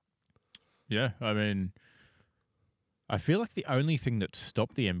 Yeah, I mean, I feel like the only thing that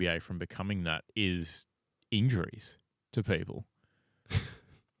stopped the NBA from becoming that is injuries to people.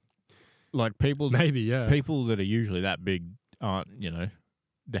 like people Maybe, yeah. people that are usually that big aren't,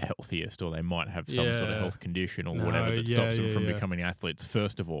 the healthiest, or they might have some sort of Yeah. health condition or No, whatever that yeah, stops them yeah, from yeah. becoming athletes,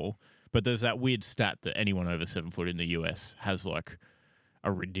 first of all. But there's that weird stat that anyone over 7 foot in the US has like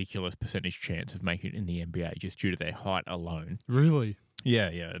a ridiculous percentage chance of making it in the NBA just due to their height alone. Really? Yeah,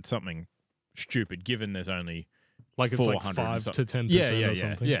 it's something stupid given there's only Like it's like 400 5 and to 10% yeah, or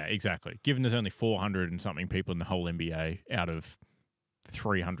something? Yeah, exactly. Given there's only 400 and something people in the whole NBA out of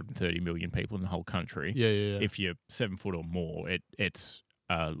 330 million people in the whole country. Yeah. If you're 7 foot or more, it's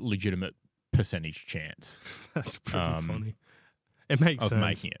a legitimate percentage chance That's pretty funny. It makes of sense.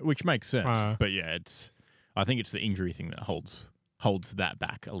 making it, which makes sense. But yeah, I think it's the injury thing that holds that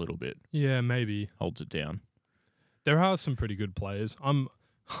back a little bit, Yeah, maybe. holds it down. There are some pretty good players. I'm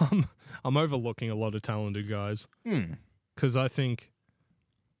overlooking a lot of talented guys because I think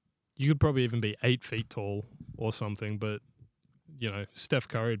you could probably even be 8 feet tall or something, but Steph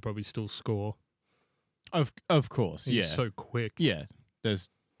Curry would probably still score. Of course, He's yeah. so quick. Yeah, there's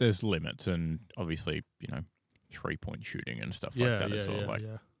limits, and obviously, 3-point shooting and stuff like that as well.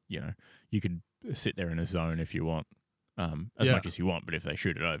 You could sit there in a zone if you want, as much as you want, but if they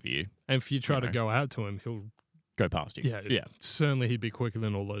shoot it over you, And if you try to go out to him, he'll go past you. Yeah. Certainly, he'd be quicker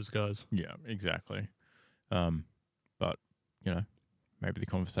than all those guys. Yeah, exactly. But maybe the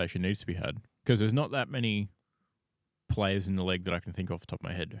conversation needs to be had because there's not that many players in the league that I can think off the top of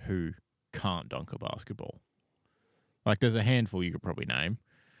my head who can't dunk a basketball. Like, there's a handful you could probably name,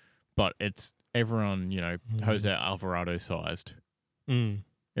 but it's everyone, Jose Alvarado sized.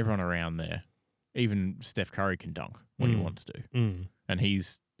 Everyone around there. Even Steph Curry can dunk when he wants to. And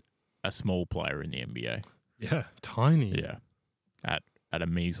he's a small player in the NBA. Yeah, tiny. Yeah. At a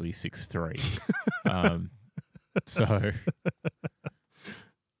measly 6'3". So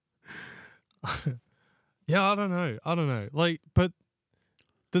yeah, I don't know. Like, but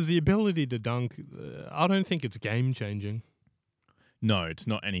does the ability to dunk? I don't think it's game changing. no, it's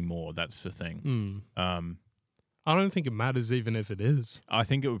not anymore. That's the thing. I don't think it matters even if it is. I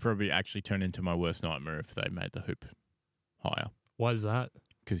think it would probably actually turn into my worst nightmare if they made the hoop higher Why is that?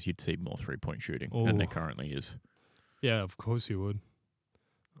 because you'd see more 3-point shooting than there currently is. Yeah, of course you would.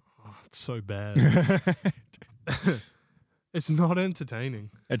 Oh, it's so bad. It's not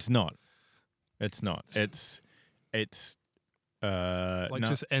entertaining. It's not. It's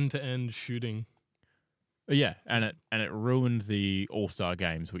Just end to end shooting. Yeah, and it ruined the All-Star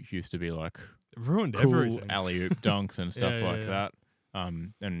games, which used to be like It ruined cool everything. alley-oop dunks and stuff Yeah, like yeah. that.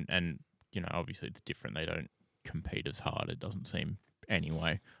 And obviously it's different. They don't compete as hard, it doesn't seem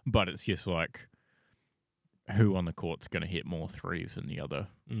anyway. But it's just like who on the court's going to hit more threes than the other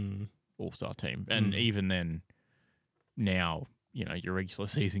All-Star team. And even then, now, your regular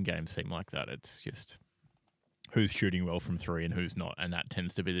season games seem like that. It's just who's shooting well from three and who's not, and that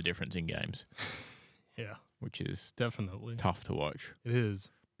tends to be the difference in games. Yeah, which is definitely tough to watch. It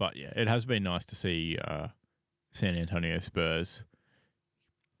is. But yeah, it has been nice to see San Antonio Spurs.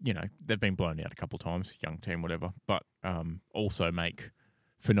 They've been blown out a couple of times, young team, whatever, but also make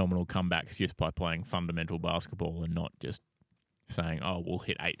phenomenal comebacks just by playing fundamental basketball and not just saying, oh, we'll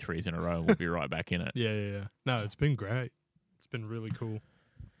hit 8 threes in a row and we'll be right back in it. Yeah. No, it's been great. It's been really cool.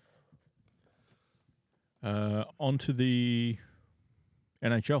 On to the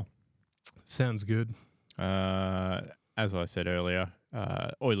NHL. Sounds good. As I said earlier,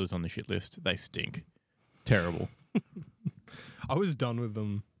 Oilers on the shit list. They stink. Terrible. I was done with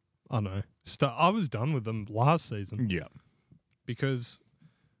them. I know. I was done with them last season. Yeah. Because,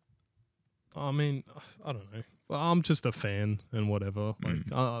 I mean, I don't know. Well, I'm just a fan and whatever.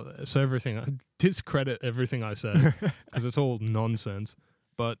 So everything, I discredit everything I say because it's all nonsense.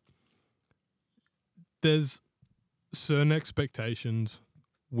 But there's certain expectations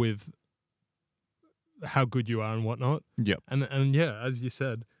with how good you are and whatnot. Yep. And yeah, as you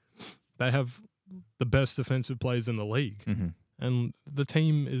said, they have the best defensive players in the league. Mm-hmm. And the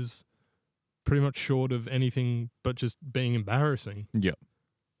team is pretty much short of anything but just being embarrassing. Yep.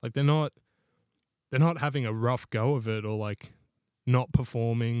 Like they're not having a rough go of it or like not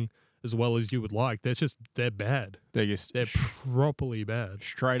performing as well as you would like. They're bad. They're properly bad.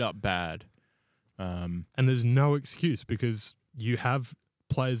 Straight up bad. And there's no excuse because you have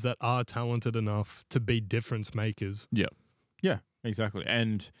players that are talented enough to be difference makers. Yeah. Yeah, exactly.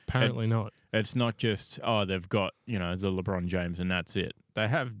 And apparently not. It's not just, they've got, the LeBron James and that's it. They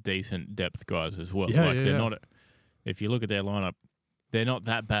have decent depth guys as well. They're not, if you look at their lineup, they're not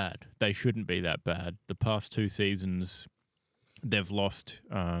that bad. They shouldn't be that bad. The past 2 seasons, they've lost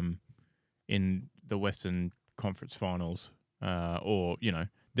in the Western Conference Finals, or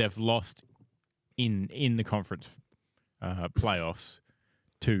they've lost in the conference playoffs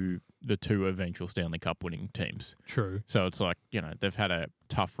the two eventual Stanley Cup winning teams. True. So it's like, they've had a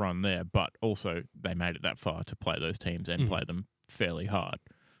tough run there, but also they made it that far to play those teams and play them fairly hard.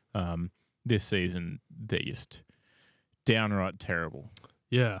 This season, they're just downright terrible.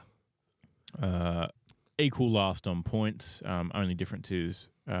 Yeah. Equal last on points. Only difference is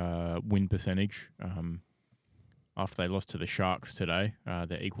win percentage. After they lost to the Sharks today,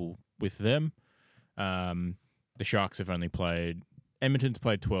 they're equal with them. The Sharks have only played... Edmonton's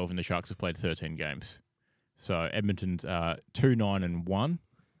played 12 and the Sharks have played 13 games. So Edmonton's 2-9-1.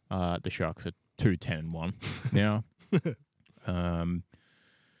 The Sharks are 2-10-1 now.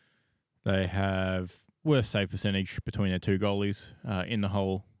 They have worst save percentage between their two goalies in the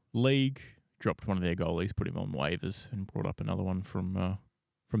whole league. Dropped one of their goalies, put him on waivers, and brought up another one from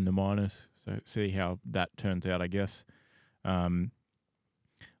the minors. So see how that turns out, I guess. I've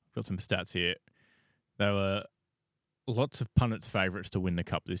got some stats here. There were lots of pundits' favourites to win the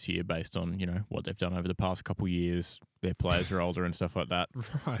Cup this year based on, what they've done over the past couple of years. Their players are older and stuff like that.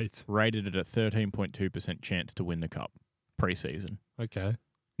 Right. Rated it at 13.2% chance to win the Cup pre-season. Okay.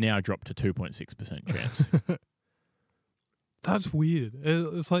 Now dropped to 2.6% chance. That's weird.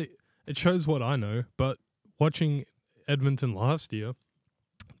 It's like, it shows what I know, but watching Edmonton last year,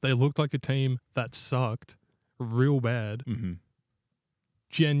 they looked like a team that sucked real bad,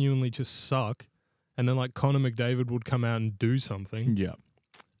 genuinely just suck. And then like Connor McDavid would come out and do something. Yeah.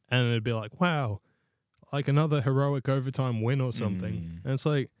 And it'd be like, wow, like another heroic overtime win or something. And it's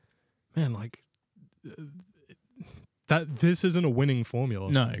like, man, like this isn't a winning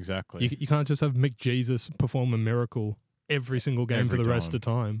formula. No, exactly. You can't just have McJesus perform a miracle every single game for the rest of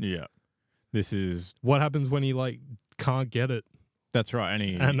time. Yeah. This is... What happens when he like can't get it? That's right.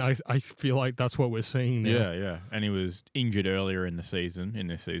 And I feel like that's what we're seeing now. Yeah. And he was injured earlier in this season,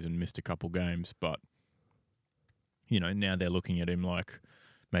 missed a couple games, but, now they're looking at him like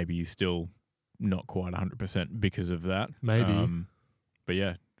maybe he's still not quite 100% because of that. Maybe. But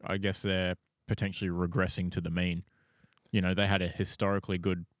yeah, I guess they're potentially regressing to the mean. They had a historically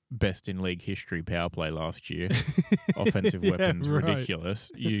good best in league history power play last year. Offensive weapons,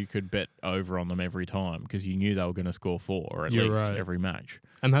 ridiculous. You could bet over on them every time because you knew they were going to score 4 or at least every match.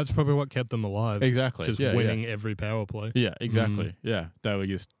 And that's probably what kept them alive. Exactly. Just winning every power play. Yeah, exactly. Yeah. They were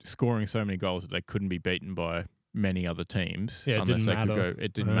just scoring so many goals that they couldn't be beaten by many other teams. Yeah, it unless didn't they matter. could go.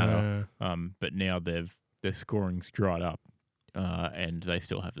 It didn't matter. But now their scoring's dried up and they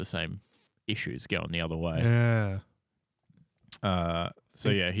still have the same issues going the other way. Yeah. So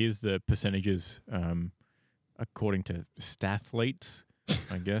yeah, here's the percentages according to Stathletes,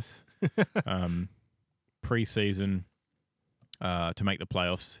 I guess. Pre-season to make the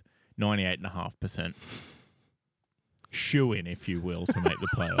playoffs, 98.5%. Shoe-in, if you will, to make the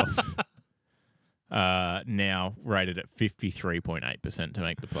playoffs. Now rated at 53.8% to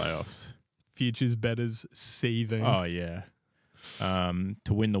make the playoffs. Futures betters seething. Oh, yeah.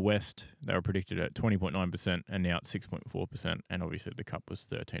 To win the West, they were predicted at 20.9% and now at 6.4%. And obviously the Cup was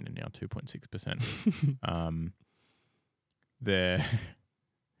 13 and now 2.6%. There,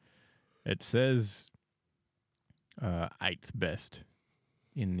 it says 8th best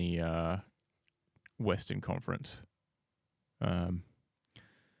in the Western Conference. I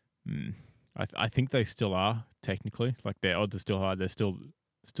think they still are, technically. Like, their odds are still high. There's still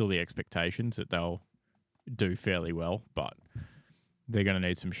the expectations that they'll do fairly well, but they're going to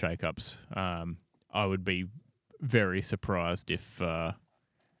need some shake-ups. I would be very surprised if the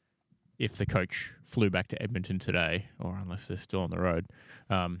coach flew back to Edmonton today, or unless they're still on the road,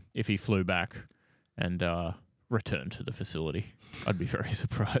 if he flew back and returned to the facility. I'd be very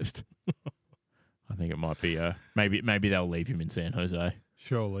surprised. I think it might be maybe they'll leave him in San Jose.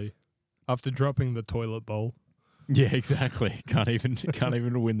 Surely. After dropping the toilet bowl. Yeah, exactly. Can't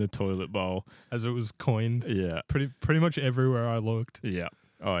even win the toilet bowl, as it was coined. Yeah, pretty much everywhere I looked. Yeah.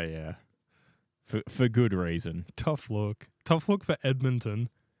 Oh yeah. For good reason. Tough look for Edmonton,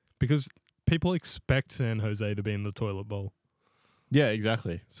 because people expect San Jose to be in the toilet bowl. Yeah,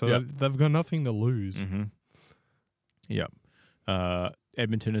 exactly. So they've got nothing to lose. Mm-hmm. Yep.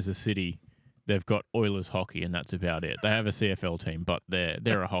 Edmonton as a city, they've got Oilers hockey, and that's about it. They have a CFL team, but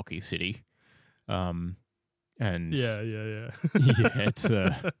they're a hockey city. And yeah. Yeah,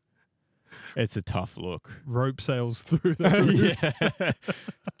 it's a tough look. Rope sails through the roof. Yeah.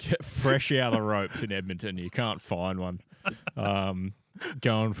 Get fresh out of ropes in Edmonton. You can't find one.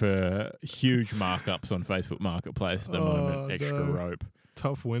 Going for huge markups on Facebook Marketplace at the moment. Extra rope.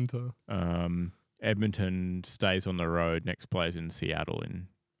 Tough winter. Edmonton stays on the road. Next plays in Seattle in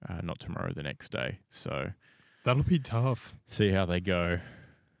not tomorrow, the next day. So that'll be tough. See how they go.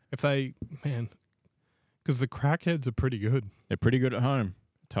 If they, man, because the Crackheads are pretty good. They're pretty good at home.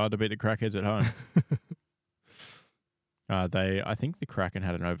 It's hard to beat the Crackheads at home. I think the Kraken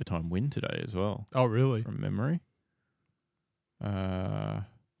had an overtime win today as well. Oh, really? From memory. Not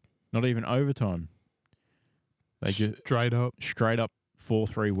even overtime. They just Straight up. straight up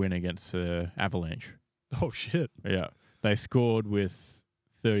 4-3 win against Avalanche. Oh, shit. Yeah. They scored with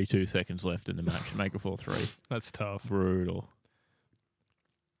 32 seconds left in the match to make it 4-3. That's tough. Brutal.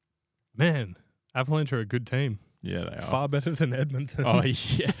 Man, Avalanche are a good team. Yeah, they are. Far better than Edmonton. Oh,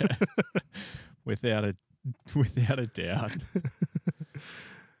 yeah. Without a doubt.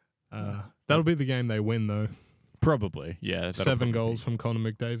 That'll be the game they win, though. Probably, yeah. 7 goals from Connor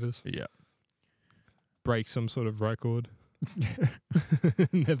McDavid. Yeah. Break some sort of record.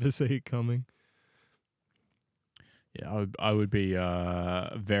 Never see it coming. Yeah, I would be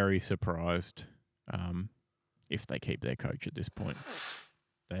very surprised if they keep their coach at this point.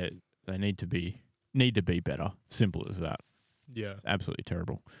 They need to be better. Simple as that. Yeah. It's absolutely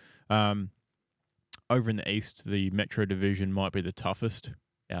terrible. Over in the East, the Metro Division might be the toughest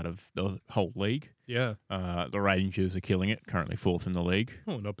out of the whole league. Yeah. The Rangers are killing it, currently 4th in the league.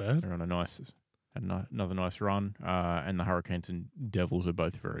 Oh, not bad. They're on another nice run. And the Hurricanes and Devils are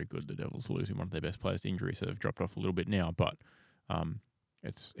both very good. The Devils are losing one of their best players to injury, so they've dropped off a little bit now. But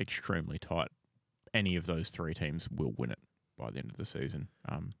it's extremely tight. Any of those 3 teams will win it by the end of the season,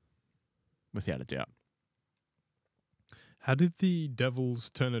 without a doubt. How did the Devils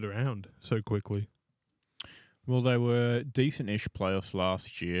turn it around so quickly? Well, they were decent-ish playoffs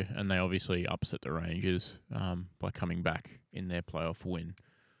last year, and they obviously upset the Rangers by coming back in their playoff win.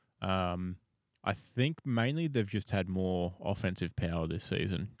 I think mainly they've just had more offensive power this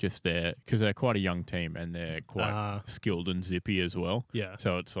season, just because they're quite a young team and they're quite skilled and zippy as well. Yeah.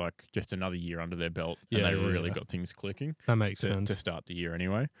 So it's like just another year under their belt, and they really got things clicking. That makes sense. To start the year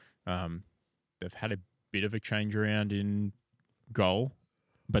anyway. They've had a bit of a change around in goal,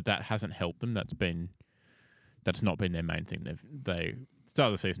 but that hasn't helped them. That's not been their main thing. They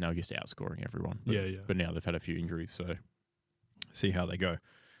start of the season, they were just outscoring everyone. But now they've had a few injuries, so see how they go.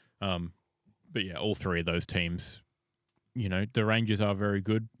 But yeah, all 3 of those teams, the Rangers are very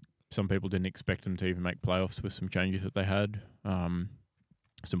good. Some people didn't expect them to even make playoffs with some changes that they had, some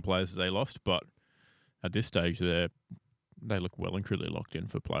players that they lost. But at this stage, they look well and truly locked in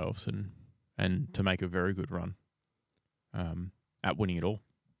for playoffs and to make a very good run at winning it all.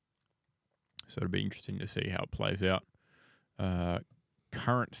 So it'll be interesting to see how it plays out.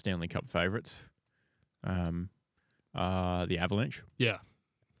 Current Stanley Cup favourites are the Avalanche. Yeah.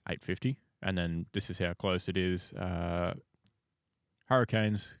 $8.50. And then this is how close it is.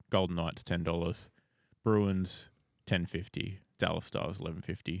 Hurricanes, Golden Knights, $10. Bruins, $10.50. Dallas Stars,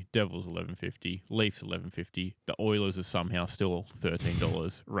 $11.50. Devils, $11.50. Leafs, $11.50. The Oilers are somehow still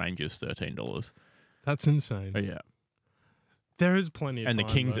 $13. Rangers, $13. That's insane. Oh, yeah. There is plenty of and time,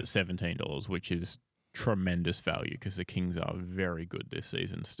 the Kings though. at $17, which is tremendous value because the Kings are very good this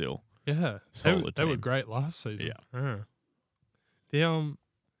season still. Yeah. Solid they were team. great last season. Yeah.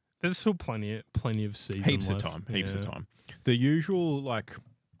 There's still plenty of season Heaps left. of time. The usual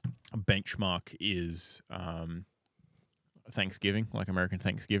benchmark is Thanksgiving, like American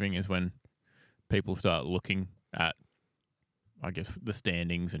Thanksgiving is when people start looking at, I guess, the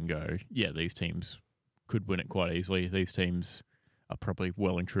standings and go, yeah, these teams could win it quite easily. These teams are probably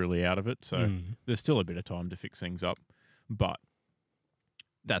well and truly out of it. So there's still a bit of time to fix things up. But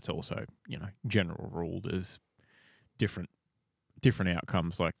that's also, general rule. There's different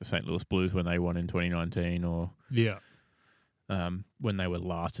outcomes, like the St. Louis Blues when they won in 2019 or when they were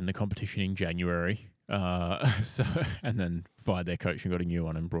last in the competition in January. And then fired their coach and got a new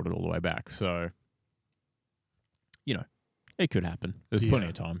one and brought it all the way back. So, it could happen. There's plenty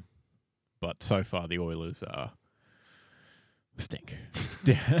of time. But so far, the Oilers stink.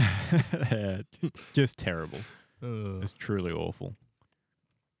 They're just terrible. It's truly awful.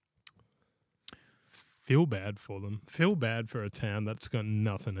 Feel bad for them. Feel bad for a town that's got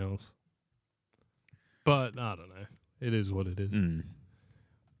nothing else. But, I don't know. It is what it is.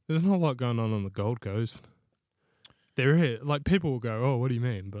 There's not a lot going on the Gold Coast. There is. People will go, oh, what do you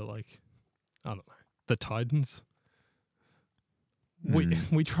mean? But, I don't know. The Titans.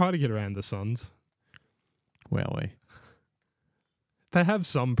 We try to get around the Suns. Well, They have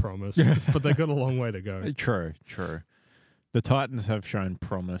some promise, but they've got a long way to go. True. The Titans have shown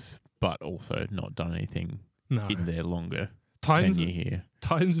promise, but also not done anything in their longer tenure here.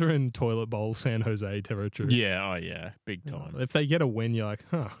 Titans are in toilet bowl San Jose territory. Yeah, big time. If they get a win, you're like,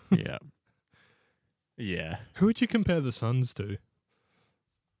 huh. Yeah. Who would you compare the Suns to?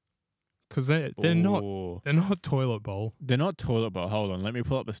 Because they're not toilet bowl. They're not toilet bowl. Hold on, let me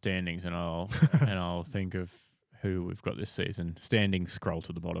pull up the standings and I'll think of who we've got this season. Standing, scroll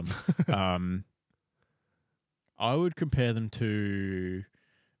to the bottom. I would compare them to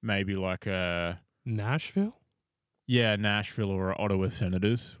maybe like a Nashville? Nashville or Ottawa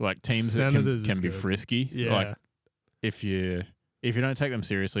Senators, like teams Senators that can be good. frisky. Yeah. Like if you don't take them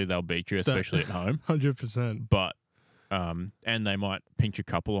seriously, they'll beat you, especially at home. 100%. But and they might pinch a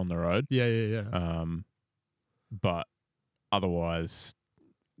couple on the road. Yeah. But otherwise,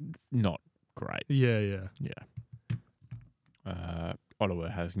 not great. Yeah. Ottawa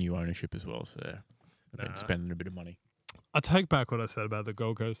has new ownership as well, so they've been Nah. spending a bit of money. I take back what I said about the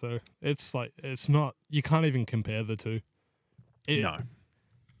Gold Coast, though. It's like, it's not, you can't even compare the two. No.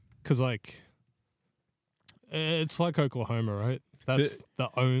 Because, like, it's like Oklahoma, right? That's the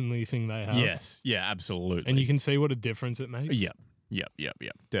only thing they have. Yes. Yeah, absolutely. And you can see what a difference it makes. Yep.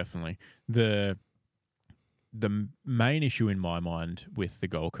 Definitely. The main issue in my mind with the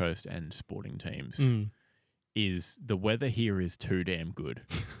Gold Coast and sporting teams is the weather here is too damn good.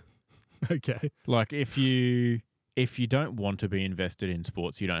 Okay. Like if you don't want to be invested in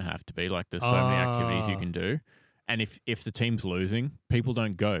sports, you don't have to be. Like there's so many activities you can do. And if the team's losing, people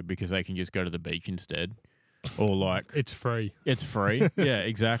don't go because they can just go to the beach instead. Or like It's free. it's free. Yeah,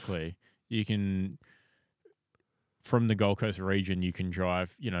 exactly. You can from the Gold Coast region, you can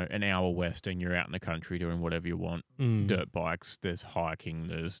drive, an hour west and you're out in the country doing whatever you want. Dirt bikes, there's hiking,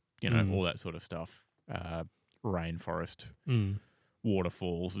 there's, all that sort of stuff. Rainforest,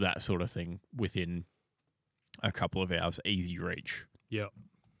 waterfalls, that sort of thing within a couple of hours, easy reach. Yep.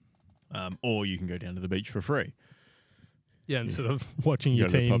 Or you can go down to the beach for free. Yeah, instead of watching your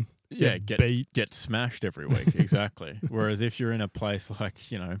Go to the team pub. beat. Get smashed every week. Exactly. Whereas if you're in a place like,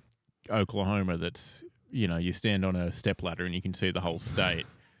 Oklahoma that's, you stand on a stepladder and you can see the whole state.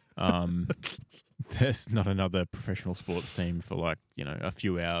 There's not another professional sports team for like, a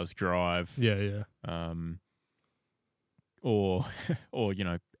few hours drive. Yeah. Or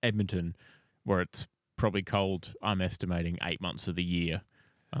Edmonton, where it's probably cold, I'm estimating 8 months of the year.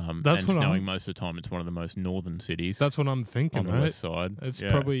 That's and what snowing most of the time. It's one of the most northern cities. That's what I'm thinking, on the right? west side. It's Yeah.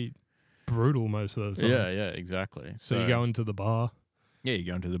 probably brutal most of the time. Yeah, exactly. So you go into the bar, Yeah, you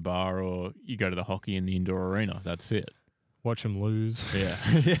go into the bar or you go to the hockey in the indoor arena. That's it. watch them lose. Yeah,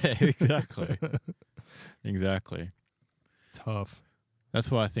 yeah, exactly. Exactly. Tough. That's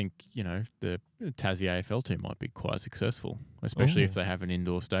why I think, the Tassie AFL team might be quite successful, especially if they have an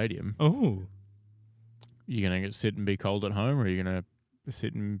indoor stadium. Oh. You're going to sit and be cold at home or are you going to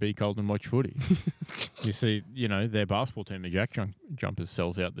sit and be cold and watch footy? You see, their basketball team, the Jack Jumpers,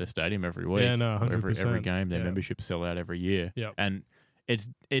 sells out their stadium every week. Yeah, no, 100%. Every game, their Yeah. memberships sell out every year. Yep. And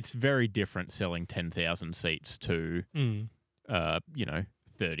it's very different selling 10,000 seats to,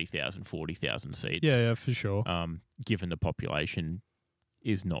 30,000, 40,000 seats. Yeah, for sure. Given the population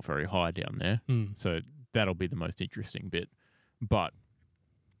is not very high down there. So that'll be the most interesting bit. But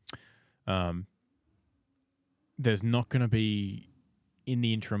there's not going to be, in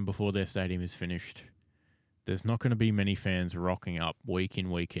the interim before their stadium is finished, there's not going to be many fans rocking up week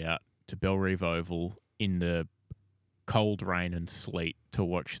in, week out to Bellerive Oval in the cold rain and sleet to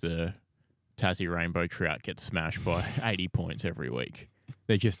watch the Tassie Rainbow Trout get smashed by 80 points every week.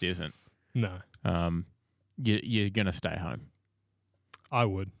 There just isn't. No. You're going to stay home. I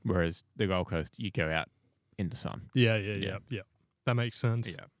would. Whereas the Gold Coast, you go out in the sun. Yeah. That makes sense.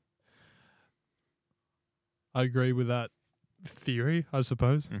 Yeah. I agree with that theory, I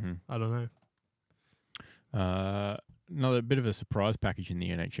suppose. Mm-hmm. I don't know. Another bit of a surprise package in the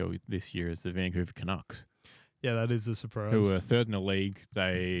NHL this year is the Vancouver Canucks, Yeah, that is a surprise. who were third in the league.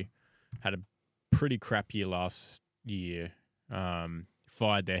 They had a pretty crap year last year.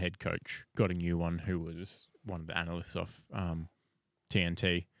 Fired their head coach, got a new one who was one of the analysts off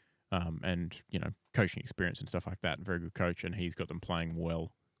TNT, and coaching experience and stuff like that. Very good coach, and he's got them playing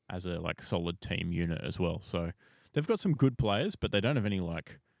well as a solid team unit as well. So they've got some good players, but they don't have any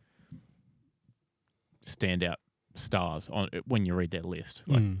standout stars on when you read their list.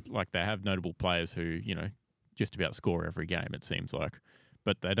 Like they have notable players who just about score every game. It seems like,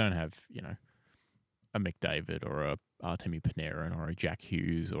 but they don't have a McDavid or a Artemi Panarin or a Jack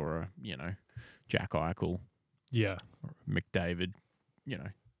Hughes or a Jack Eichel. Yeah. Or McDavid.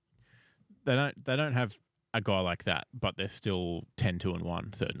 They don't have a guy like that, but they're still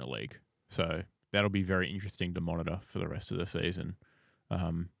 10-2-1, third in the league. So that'll be very interesting to monitor for the rest of the season.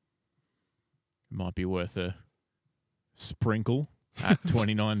 Might be worth a sprinkle at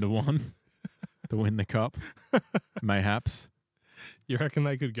 29-1 to win the cup. Mayhaps. You reckon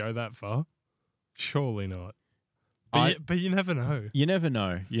they could go that far? Surely not. But you never know. You never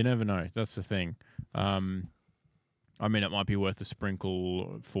know. You never know. That's the thing. It might be worth a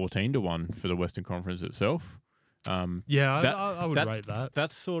sprinkle 14-1 for the Western Conference itself. Yeah, That- I would that- rate that.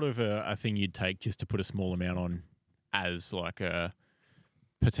 That's sort of a thing you'd take just to put a small amount on as like a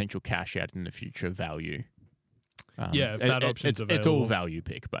potential cash out in the future value. Yeah, if that option's it's all available. value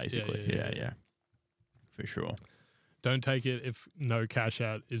pick basically. Yeah, for sure. Don't take it if no cash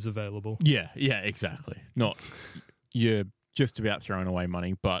out is available. Yeah, exactly. Not you're just about throwing away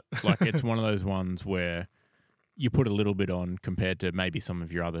money, but like it's one of those ones where you put a little bit on compared to maybe some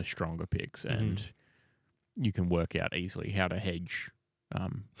of your other stronger picks, and you can work out easily how to hedge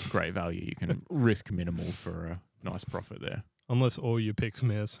great value. You can risk minimal for a nice profit there. Unless all your picks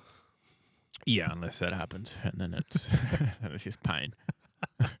miss. Yeah, unless that happens, and then it's it's just pain.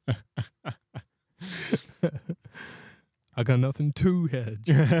 I got nothing to hedge.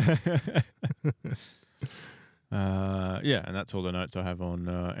 And that's all the notes I have on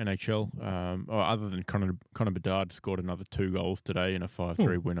NHL. Other than Connor Bedard scored another 2 goals today in a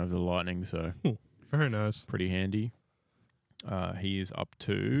 5-3 win over the Lightning, so Very nice. pretty handy. He is up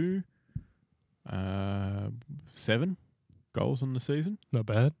to 7 goals on the season, Not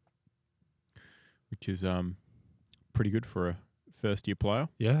bad. which is pretty good for a first-year player.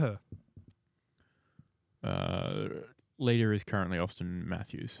 Yeah. Leader is currently Austin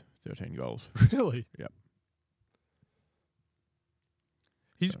Matthews, 13 goals. Really? Yep.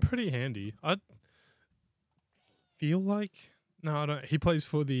 He's pretty handy. I feel like I don't. He plays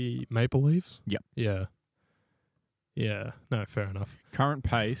for the Maple Leafs. Yep. Yeah. Yeah. No, fair enough. Current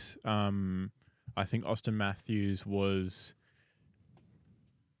pace, I think Austin Matthews was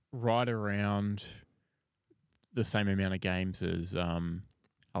right around the same amount of games as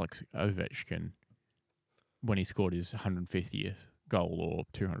Alex Ovechkin when he scored his 150th goal or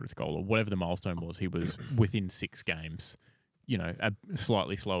 200th goal or whatever the milestone was. He was within 6 games,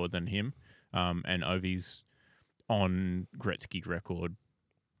 slightly slower than him. And Ovi's on Gretzky's record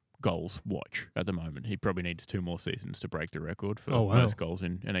goals watch at the moment. He probably needs 2 more seasons to break the record for most goals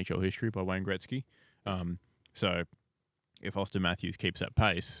in NHL history by Wayne Gretzky. So if Austin Matthews keeps that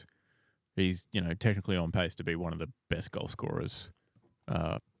pace, he's technically on pace to be one of the best goal scorers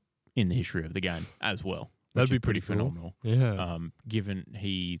in the history of the game as well. That'd which be is pretty pretty cool. phenomenal. Yeah. Given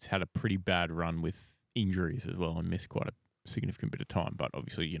he's had a pretty bad run with injuries as well and missed quite a significant bit of time, but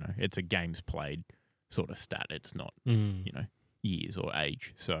obviously it's a games played sort of stat. It's not years or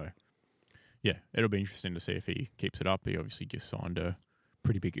age. So yeah, it'll be interesting to see if he keeps it up. He obviously just signed a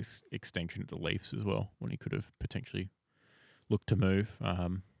pretty big extension at the Leafs as well when he could have potentially looked to move. I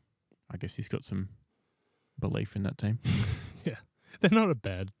guess he's got some belief in that team. Yeah. They're not a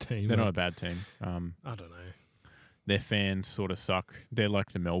bad team. They're not a bad team. I don't know. Their fans sort of suck. They're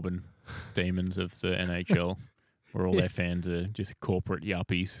like the Melbourne Demons of the NHL, where all their fans are just corporate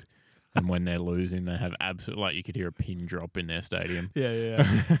yuppies. And when they're losing, they have absolute, you could hear a pin drop in their stadium. Yeah.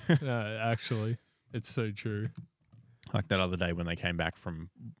 No, actually, it's so true. Like that other day when they came back from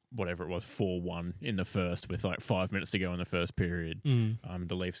whatever it was, 4-1 in the first with 5 minutes to go in the first period.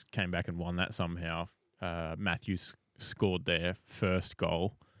 The Leafs came back and won that somehow. Matthews scored their first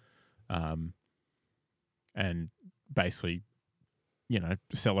goal and basically,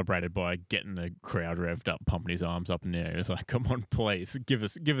 celebrated by getting the crowd revved up, pumping his arms up in the air. It's like, come on, please, give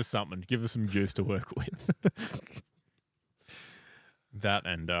us something. Give us some juice to work with. That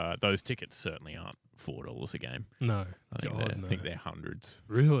and those tickets certainly aren't $4 a game. No. I think they're hundreds.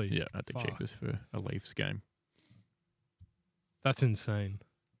 Really? Yeah, at the cheapest for a Leafs game. That's insane.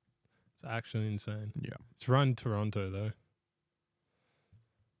 It's actually insane. Yeah. It's run Toronto though.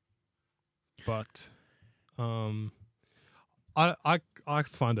 But I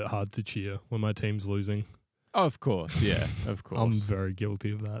find it hard to cheer when my team's losing. Of course, yeah, of course. I'm very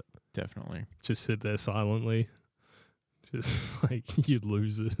guilty of that. Definitely. Just sit there silently. Just like, you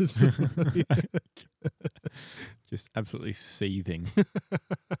losers. Just absolutely seething.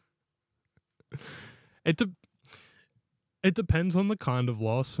 It depends on the kind of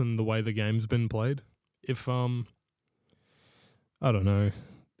loss and the way the game's been played. If I don't know,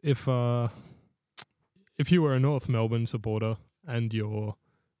 if you were a North Melbourne supporter and you're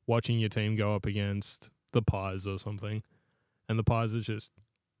watching your team go up against the Pies or something, and the Pies are just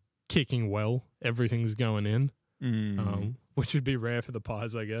kicking well, everything's going in, which would be rare for the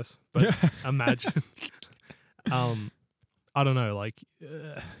Pies, I guess. But imagine, I don't know,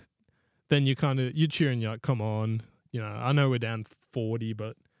 then you're cheering, you're like, come on. I know we're down 40,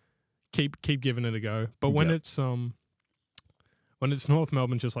 but keep giving it a go. But when it's North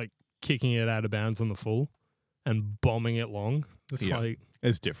Melbourne just kicking it out of bounds on the full and bombing it long,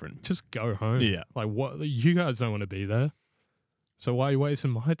 it's different. Just go home. Yeah. What? You guys don't want to be there, so why are you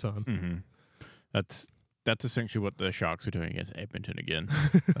wasting my time? Mm-hmm. That's essentially what the Sharks were doing against Edmonton again.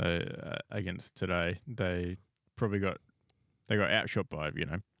 Against today, they they got outshot by,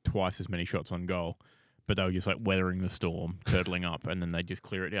 twice as many shots on goal, but they were just like weathering the storm, turtling up, and then they'd just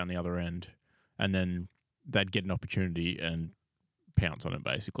clear it down the other end, and then they'd get an opportunity and pounce on it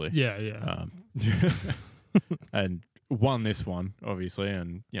basically. Yeah. And won this one, obviously,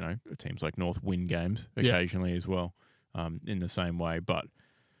 and, teams like North win games occasionally as well, in the same way, but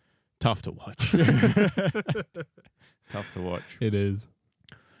tough to watch. Tough to watch. It is.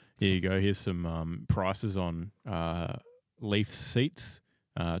 Here you go. Here's some prices on Leafs seats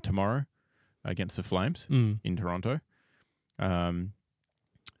tomorrow against the Flames in Toronto.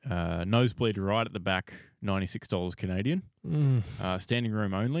 Nosebleed right at the back, $96 Canadian. Standing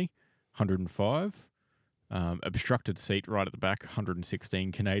room only, $105. Obstructed seat right at the back,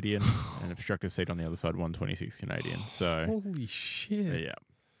 $116 Canadian. And obstructed seat on the other side, $126 Canadian. So holy shit. yeah.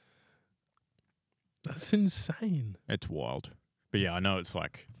 That's insane. It's wild. But yeah, I know it's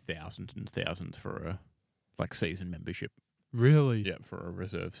like thousands and thousands for a season membership. Really? Yeah, for a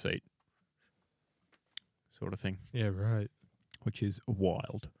reserve seat sort of thing. Yeah, right. Which is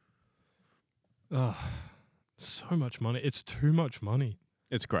wild. Oh, so much money. It's too much money.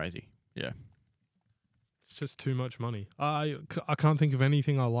 It's crazy. Yeah. It's just too much money. I can't think of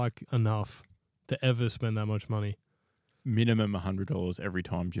anything I like enough to ever spend that much money. Minimum $100 every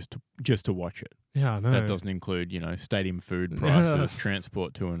time just to watch it. Yeah, I know. That doesn't include, stadium food prices,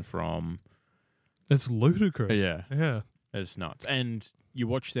 transport to and from. It's ludicrous. Yeah. Yeah. It's nuts. And you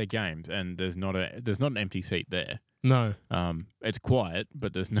watch their games and there's not an empty seat there. No. It's quiet,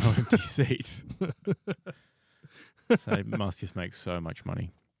 but there's no empty seat. So they must just make so much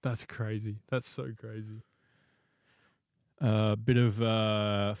money. That's crazy. That's so crazy. Bit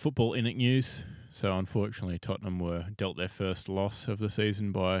of football in it news. So unfortunately, Tottenham were dealt their first loss of the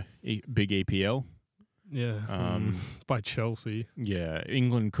season by big EPL. Yeah, by Chelsea. Yeah,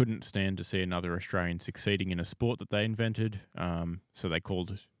 England couldn't stand to see another Australian succeeding in a sport that they invented. So they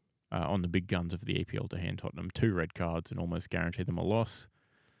called on the big guns of the EPL to hand Tottenham 2 red cards and almost guarantee them a loss.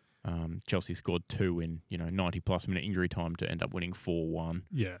 Chelsea scored 2 in 90-plus minute injury time to end up winning 4-1.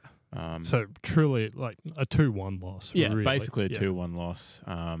 Yeah. So truly like a 2-1 loss. Yeah, really. basically a 2-1 loss.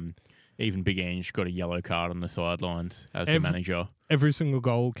 Even Big Ange got a yellow card on the sidelines as the manager. Every single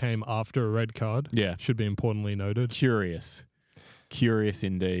goal came after a red card. Yeah. Should be importantly noted. Curious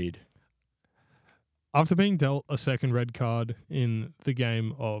indeed. After being dealt a second red card in the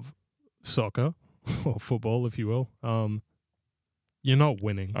game of soccer, or football, if you will, you're not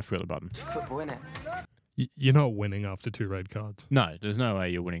winning. I forgot the button. It's football, innit? You're not winning after 2 red cards. No, there's no way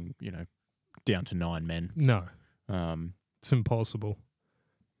you're winning, down to 9 men. No. Um, It's impossible.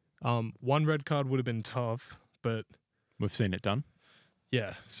 1 red card would have been tough, but we've seen it done.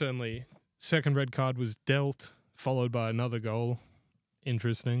 yeah, certainly. Second red card was dealt, followed by another goal.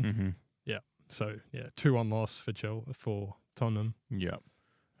 Interesting. Mm-hmm. Yeah. So, yeah, 2-1 loss for Tottenham. Yeah.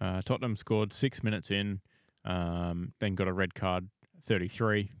 Tottenham scored 6 minutes in, then got a red card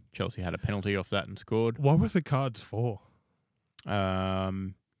 33. Chelsea had a penalty off that and scored. What were the cards for? I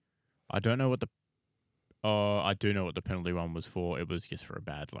don't know what I do know what the penalty one was for. It was just for a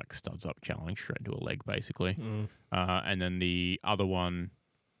bad, studs up challenge straight into a leg, basically. And then the other one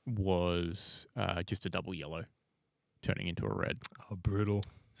was just a double yellow, turning into a red. Oh, brutal.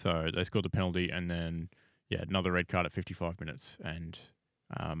 So they scored the penalty, and then another red card at 55 minutes, and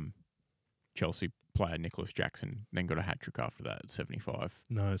Chelsea player Nicholas Jackson then got a hat trick after that at 75.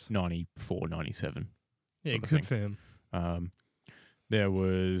 Nice. 94, 97. Yeah, sort of good thing. for him. There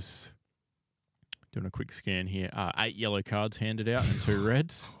was, doing a quick scan here, 8 yellow cards handed out and 2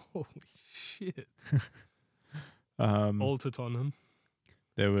 reds. Holy shit. Um, All to Tottenham.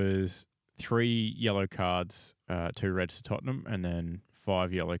 There was 3 yellow cards, 2 reds to Tottenham, and then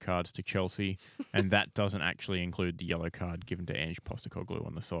 5 yellow cards to Chelsea. And that doesn't actually include the yellow card given to Ange Postecoglou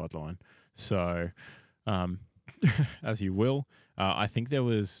on the sideline. So, as you will, I think there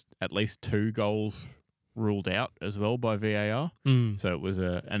was at least 2 goals ruled out as well by VAR. So it was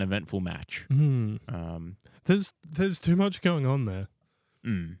an eventful match. There's too much going on there.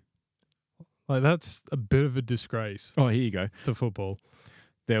 That's a bit of a disgrace Oh, here you go. to football.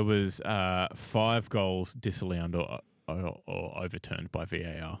 There was 5 goals disallowed or overturned by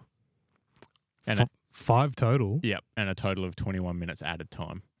VAR. And 5 total? Yep, and a total of 21 minutes added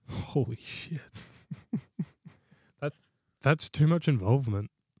time. Holy shit. That's too much involvement.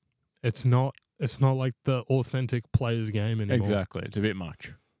 It's not like the authentic players game anymore. Exactly. It's a bit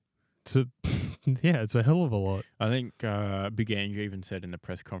much. It's a hell of a lot. I think Big Ange even said in the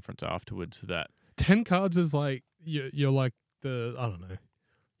press conference afterwards that 10 cards is like you're like the, I don't know,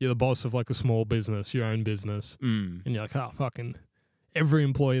 you're the boss of like a small business, your own business, and you're like, fucking, every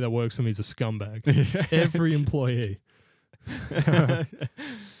employee that works for me is a scumbag. Every employee.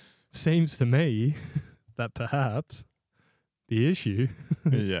 Seems to me that perhaps the issue,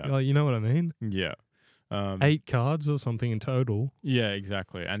 Yeah. like, you know what I mean? Yeah. 8 cards or something in total. Yeah,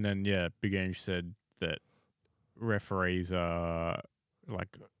 exactly. And then, Big Ange said that referees are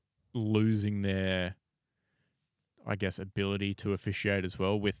like losing their, I guess, ability to officiate as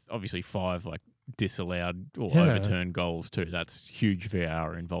well, with obviously 5 like disallowed or overturned goals too. That's huge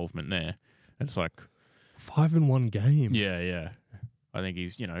VAR involvement there. And it's like 5 in one game. yeah. I think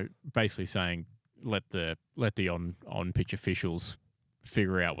he's, basically saying let the on pitch officials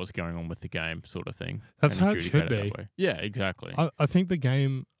figure out what's going on with the game, sort of thing. That's and how it should adjudicate be. that way. Yeah, exactly. I think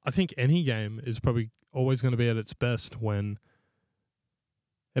any game is probably always going to be at its best when,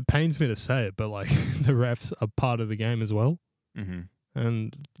 it pains me to say it, but like the refs are part of the game as well. Mm-hmm.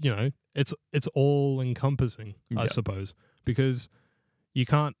 And, it's all encompassing, I suppose, because you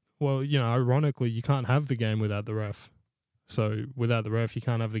can't, ironically, you can't have the game without the ref. So without the ref, you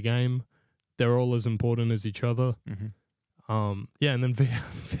can't have the game. They're all as important as each other. Mm-hmm. And then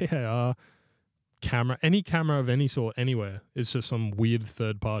VAR, any camera of any sort anywhere is just some weird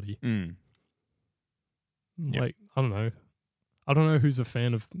third party. Mm. Like, I don't know. I don't know who's a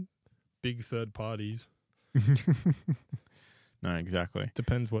fan of big third parties. No, exactly.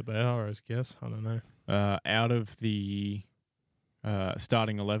 Depends what they are, I guess. I don't know. Out of the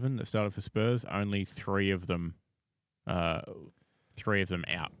starting 11 that started for Spurs, only 3 of them out,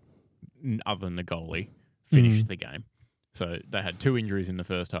 other than the goalie, finished the game. So they had 2 injuries in the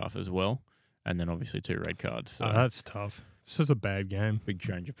first half as well, and then obviously 2 red cards. So that's tough. It's just a bad game. Big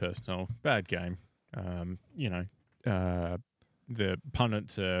change of personnel. Bad game. The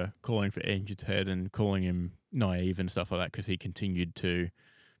pundits are calling for Ange's head and calling him naive and stuff like that because he continued to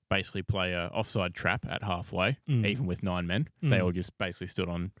basically play a offside trap at halfway, even with 9 men. They all just basically stood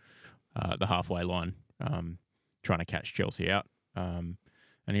on the halfway line trying to catch Chelsea out. And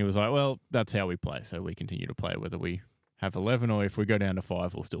he was like, well, that's how we play, so we continue to play whether we have 11 or if we go down to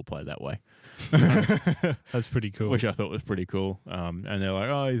 5, we'll still play that way. That's pretty cool. Which I thought was pretty cool. And they're like,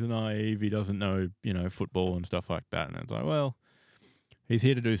 oh, he's naive, he doesn't know, football and stuff like that. And it's like, well, he's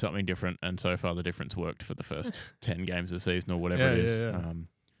here to do something different, and so far the difference worked for the first 10 games of the season or whatever it is. Yeah.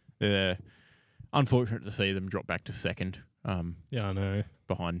 They're unfortunate to see them drop back to second. Yeah, I know.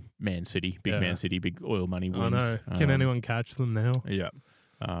 Behind Man City, Man City, big oil money wins. I know. Can anyone catch them now? Yeah.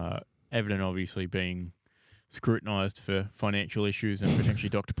 Everton obviously being scrutinised for financial issues and potentially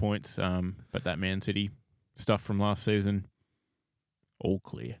docked points, but that Man City stuff from last season, all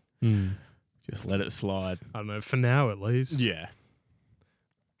clear. Just let it slide. I don't know, for now at least. Yeah.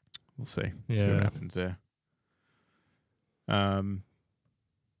 We'll see. Yeah. See what happens there.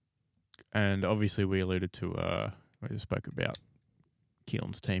 And obviously we alluded to, we just spoke about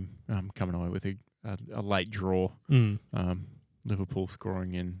Keelan's team coming away with a late draw. Liverpool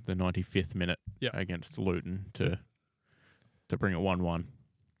scoring in the 95th minute against Luton to bring it 1-1.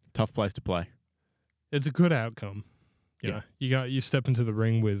 Tough place to play. It's a good outcome. You step into the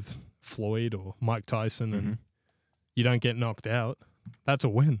ring with Floyd or Mike Tyson and you don't get knocked out. That's a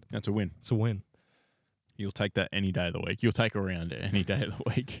win. That's a win. It's a win. You'll take that any day of the week. You'll take a round any day of the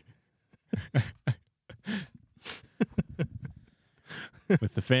week.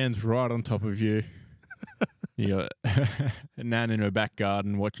 With the fans right on top of you. You got Nan in her back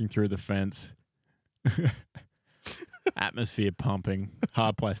garden watching through the fence. Atmosphere pumping.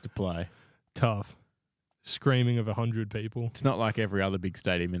 Hard place to play. Tough. Screaming of 100 people. It's not like every other big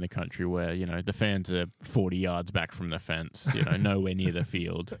stadium in the country where, the fans are 40 yards back from the fence, nowhere near the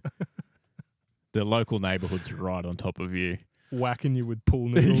field. The local neighbourhood's right on top of you. Whacking you with pool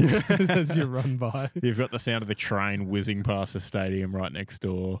noodles as you run by. You've got the sound of the train whizzing past the stadium right next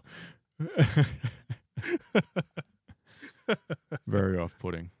door. Very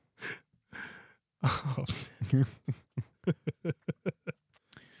off-putting. Oh.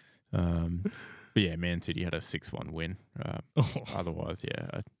 But yeah, Man City had a 6-1 win. Otherwise,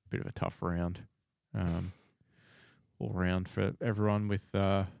 a bit of a tough round. All round for everyone with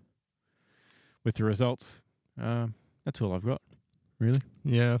the results. That's all I've got, really.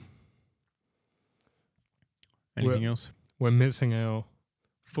 Yeah. Anything else? We're missing our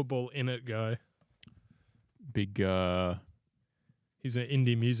football in it guy. Big. He's an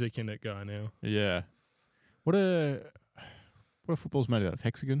indie music in it guy now. Yeah. What are footballs made out of?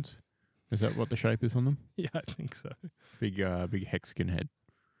 Hexagons? Is that what the shape is on them? Yeah, I think so. Big hexagon head.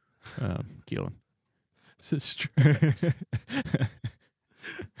 Keelan. This is true.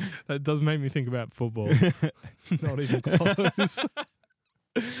 That does make me think about football. Not even close.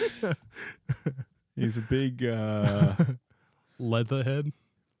 He's a big Leatherhead.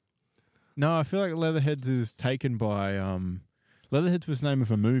 No, I feel like Leatherheads is taken by Leatherheads was the name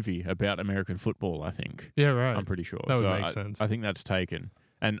of a movie about American football, I think. Yeah, right. I'm pretty sure. That would So make sense. I think that's taken.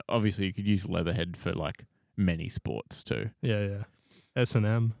 And obviously you could use Leatherhead for like many sports too. Yeah.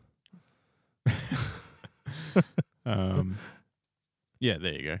 S&M. Yeah,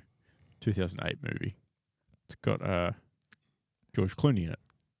 there you go. 2008 movie. It's got George Clooney in it.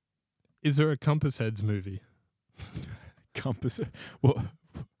 Is there a Compass Heads movie? Compass.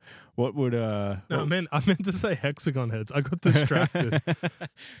 What would No, I meant to say Hexagon Heads. I got distracted.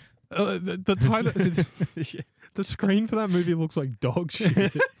 The title, the screen for that movie looks like dog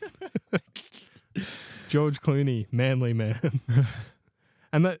shit. George Clooney, manly man,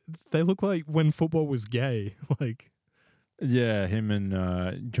 and that they look like when football was gay. Like, yeah, him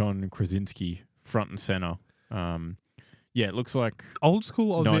and John Krasinski front and center. Yeah, it looks like old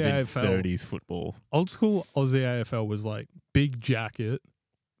school Aussie AFL. 1930s football. Old school Aussie AFL was like big jacket,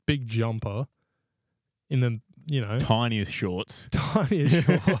 big jumper, in the Tiniest shorts. tiniest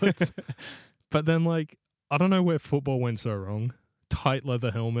shorts. But then, like, I don't know where football went so wrong. Tight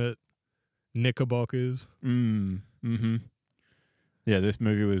leather helmet, knickerbockers. Mm-hmm. Yeah, this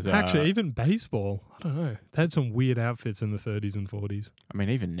movie was... Actually, even baseball. I don't know. They had some weird outfits in the 30s and 40s. I mean,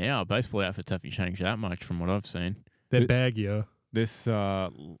 even now, baseball outfits haven't changed that much from what I've seen. They're baggier. This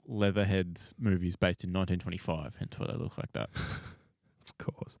Leatherheads movie is based in 1925, hence why they look like that. Of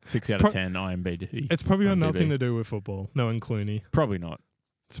course. 6 out of 10 IMDb. It's probably got IMDb. nothing to do with football, knowing Clooney. Probably not.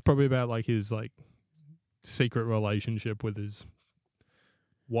 It's probably about like his like secret relationship with his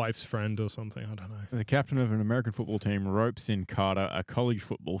wife's friend or something. I don't know. The captain of an American football team ropes in Carter, a college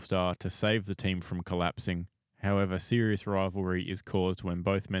football star, to save the team from collapsing. However, serious rivalry is caused when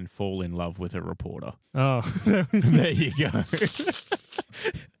both men fall in love with a reporter. Oh, There you go.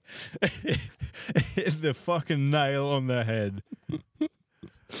 Hit the fucking nail on the head.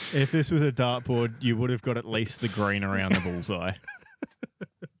 If this was a dartboard, you would have got at least the green around the bullseye.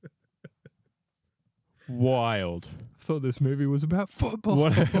 Wild. thought this movie was about football.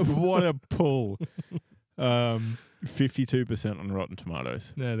 What a pull. 52% on Rotten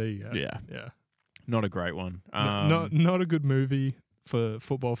Tomatoes. Yeah, there you go. Yeah. Not a great one. Not a good movie for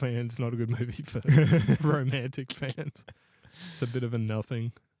football fans. Not a good movie for romantic fans. It's a bit of a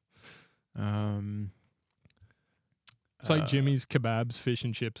nothing. It's like Jimmy's kebabs, fish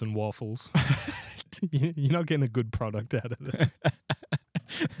and chips, and waffles. You're not getting a good product out of it.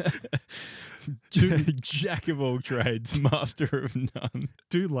 Jack of all trades, master of none.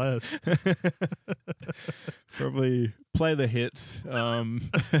 Do less. Probably play the hits.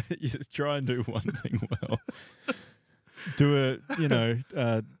 Just try and do one thing well. Do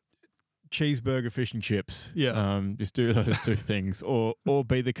a cheeseburger, fish and chips. Yeah. Just do those two things, or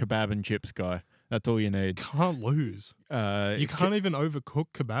be the kebab and chips guy. That's all you need. Can't lose. You can't even overcook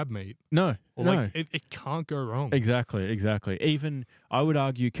kebab meat. No. Like it can't go wrong. Exactly. Even I would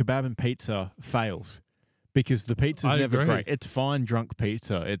argue kebab and pizza fails because the pizza's never great. It's fine drunk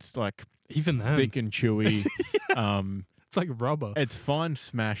pizza. It's like even then thick and chewy. It's like rubber. It's fine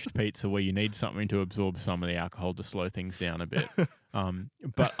smashed pizza where you need something to absorb some of the alcohol to slow things down a bit.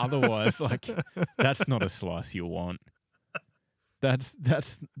 But otherwise, like that's not a slice you want. That's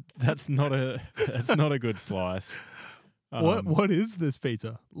not a good slice. What is this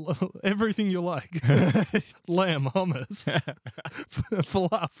pizza? Everything you like. Lamb, hummus,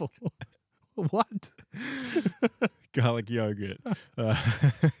 falafel. What? Garlic yogurt.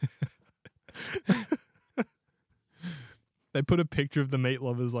 They put a picture of the meat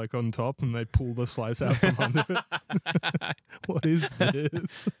lovers like on top and they pull the slice out from under it. What is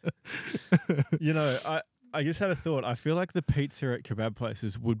this? I just had a thought. I feel like the pizza at kebab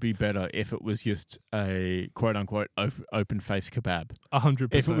places would be better if it was just a quote-unquote open-faced kebab. 100%.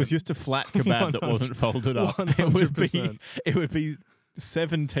 If it was just a flat kebab that wasn't folded up, 100%. it would be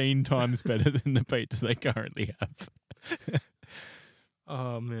 17 times better than the pizza they currently have.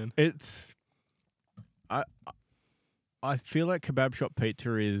 Oh, man. I feel like kebab shop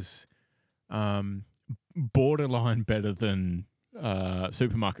pizza is borderline better than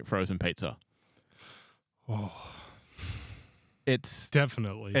supermarket frozen pizza. Oh, it's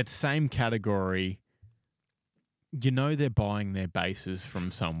definitely. It's same category. They're buying their bases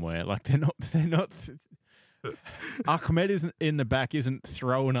from somewhere. Like they're not. Ahmed isn't in the back. Isn't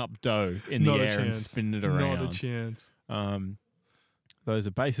throwing up dough in the air and spinning it around. Not a chance. Those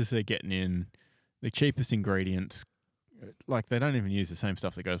are bases they're getting in. The cheapest ingredients. Like they don't even use the same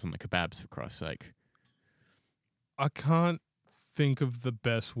stuff that goes on the kebabs. For Christ's sake. I can't think of the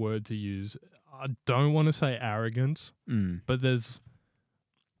best word to use. I don't want to say arrogance, but there's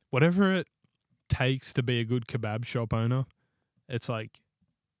whatever it takes to be a good kebab shop owner. it's like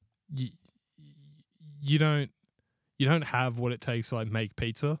you don't have what it takes to like make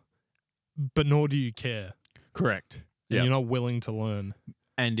pizza, but nor do you care. Correct. And Yeah. you're not willing to learn.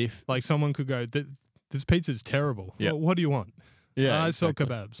 And if Like someone could go, this pizza's terrible. Yeah. Well, what do you want? yeah, I sell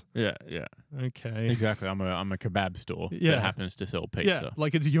exactly. kebabs. Yeah, yeah, Okay. exactly. I'm a kebab store Yeah. that happens to sell pizza. Yeah,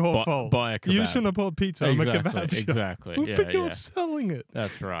 like it's your fault. Buy a kebab. You shouldn't have bought pizza. I'm a kebab shop. Exactly. Well, Yeah, but you're yeah. selling it.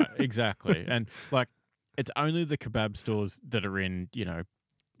 That's right. Exactly. And like, it's only the kebab stores that are in,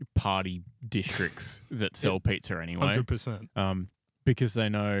 party districts that sell pizza anyway. 100%. Because they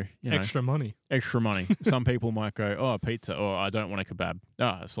know, Extra money. extra money. Some people might go, oh, pizza, or I don't want a kebab.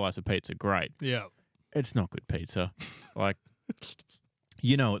 A slice of pizza, great. Yeah. It's not good pizza. Like,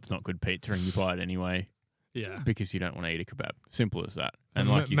 it's not good pizza and you buy it anyway Yeah. because you don't want to eat a kebab. Simple as that. And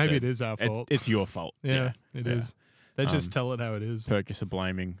And like you maybe said, it is our fault. it's your fault. yeah, it yeah. is. They just tell it how it is. Purchaser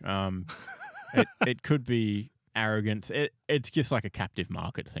blaming. It could be arrogance. It's just like a captive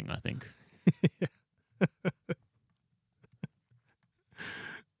market thing, I think.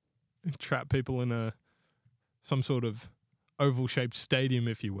 Trap people in some sort of oval-shaped stadium,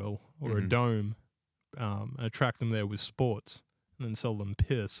 if you will, or a Mhm. dome. Attract them there with sports, and then sell them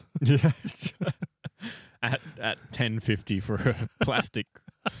piss. Yeah. at $10.50 for a plastic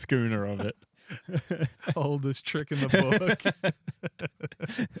schooner of it. Oldest trick in the book.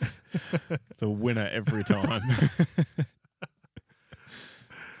 It's a winner every time.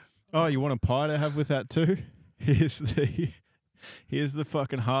 Oh, you want a pie to have with that too? Here's the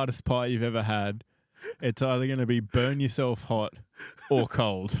fucking hardest pie you've ever had. It's either going to be burn yourself hot or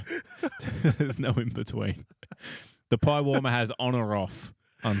cold. There's no in between. The pie warmer has on or off,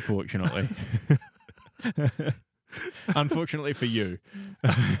 unfortunately. Unfortunately for you.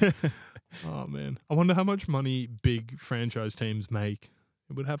 Oh, man. I wonder how much money big franchise teams make.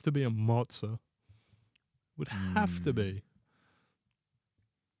 It would have to be a mozza. Would have to be.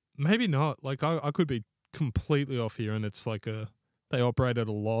 Maybe not. Like, I could be completely off here and it's like they operate at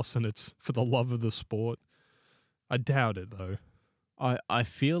a loss and it's for the love of the sport. I doubt it, though. I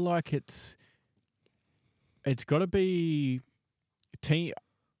feel like it's got to be team.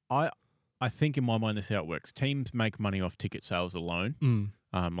 I think in my mind this is how it works. Teams make money off ticket sales alone,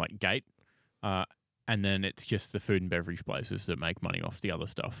 like gate, and then it's just the food and beverage places that make money off the other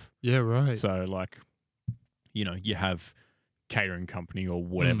stuff. Yeah, right. So like, you have catering company or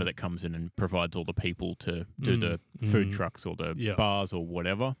whatever that comes in and provides all the people to do the food trucks or the bars or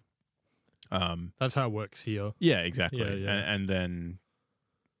whatever. That's how it works here. Yeah, exactly. Yeah. And then,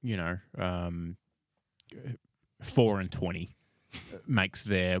 4 and 20 makes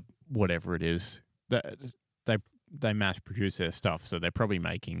their whatever it is. They mass produce their stuff, so they're probably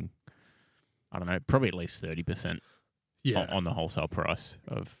making, I don't know, probably at least 30% on the wholesale price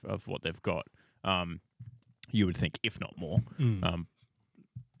of what they've got. You would think, if not more.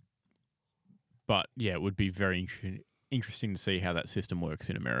 But yeah, it would be very interesting to see how that system works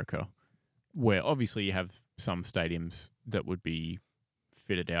in America, where obviously you have some stadiums that would be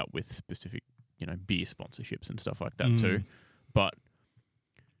fitted out with specific, beer sponsorships and stuff like that too. But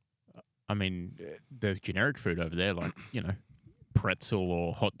I mean, there's generic food over there, like, pretzel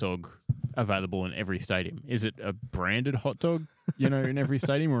or hot dog available in every stadium. Is it a branded hot dog, in every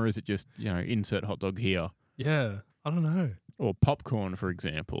stadium, or is it just, insert hot dog here? Yeah, I don't know. Or popcorn, for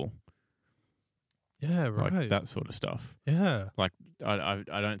example. Yeah, right. Like that sort of stuff. Yeah. Like, I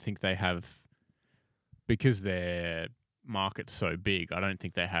don't think they have, because their market's so big, I don't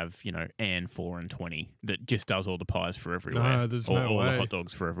think they have, Ann 4 and 20 that just does all the pies for everywhere. No, there's no all way. the hot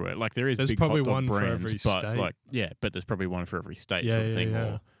dogs for everywhere. Like, there's big probably hot dog one for brands, every but state. like, but there's probably one for every state sort of thing,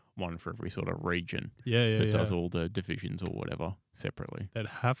 or one for every sort of region that does all the divisions or whatever separately. They'd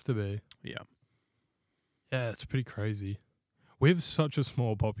have to be. Yeah. Yeah, it's pretty crazy. We have such a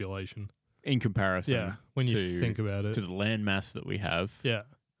small population. In comparison, when you think about it, to the land mass that we have,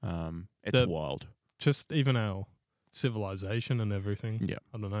 it's wild. Just even our civilization and everything. Yeah,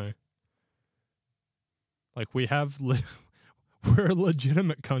 I don't know. Like we have, we're a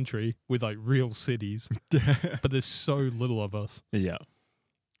legitimate country with like real cities, but there's so little of us. Yeah,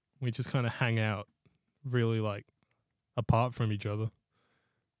 we just kind of hang out, really like apart from each other.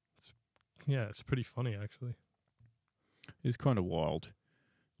 It's pretty funny actually. It's kind of wild.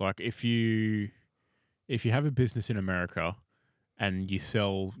 Like if you have a business in America and you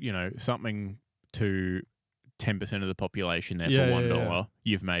sell, something to 10% of the population there for $1,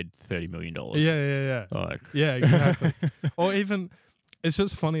 you've made $30 million. Yeah. Like, yeah, exactly. Or even, it's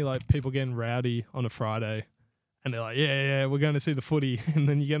just funny, like people getting rowdy on a Friday and they're like, yeah, we're going to see the footy. And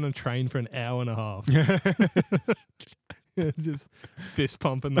then you get on a train for an hour and a half. Just fist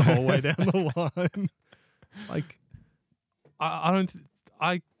pumping the whole way down the line. Like, I don't.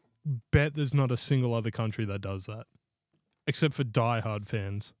 I bet there's not a single other country that does that, except for diehard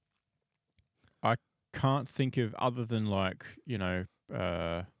fans. Can't think of other than like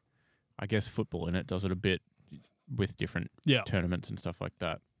I guess football in it does it a bit with different tournaments and stuff like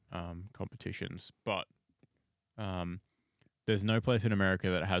that, competitions. But there's no place in America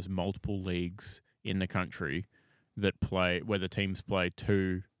that has multiple leagues in the country that play where the teams play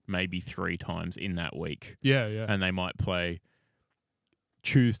 2, maybe 3 times in that week. Yeah, yeah. And they might play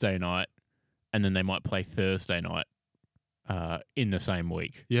Tuesday night, and then they might play Thursday night in the same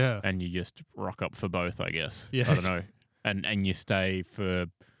week. Yeah. And you just rock up for both, I guess. Yeah. I don't know. And you stay for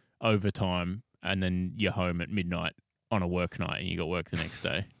overtime, and then you're home at midnight on a work night, and you got work the next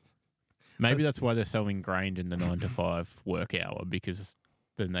day. Maybe that's why they're so ingrained in the 9 to 5 work hour, because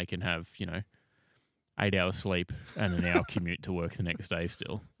then they can have, 8 hours sleep and an hour commute to work the next day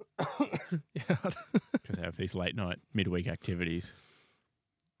still. Yeah. Because they have these late night midweek activities.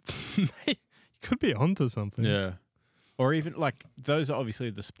 You could be onto something. Yeah. Or even like those are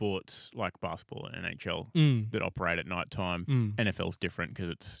obviously the sports like basketball and NHL that operate at night time. NFL's different because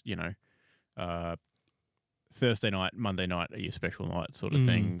it's, Thursday night, Monday night are your special night sort of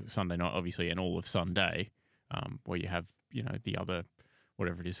thing. Sunday night, obviously, and all of Sunday, where you have, the other,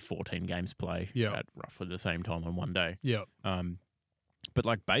 whatever it is, 14 games play at roughly the same time on one day. Yeah. But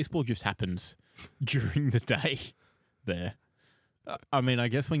like baseball just happens during the day there. I mean, I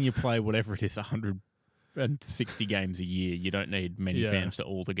guess when you play whatever it is, 160 games a year, you don't need many fans to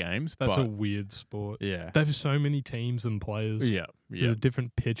all the games. That's a weird sport. Yeah. They have so many teams and players. Yeah. There's a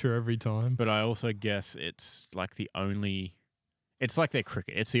different pitcher every time. But I also guess it's like it's like their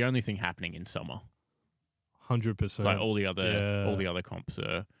cricket. It's the only thing happening in summer. 100%. Like all the other comps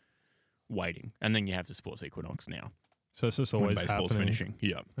are waiting. And then you have the sports equinox now. So it's just when always baseball's happening. finishing.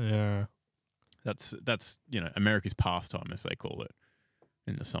 Yeah. Yeah. That's America's pastime, as they call it,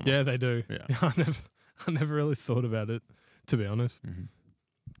 in the summer. Yeah, they do. Yeah. I never really thought about it, to be honest. Mm-hmm.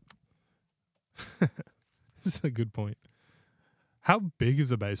 This is a good point. How big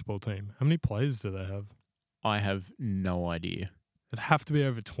is a baseball team? How many players do they have? I have no idea. It'd have to be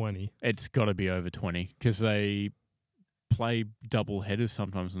over 20. It's got to be over 20 because they play double headers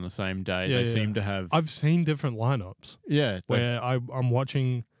sometimes on the same day. Yeah, they seem to have... I've seen different lineups. Yeah. Where I'm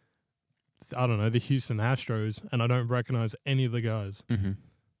watching, I don't know, the Houston Astros, and I don't recognize any of the guys. Mm-hmm.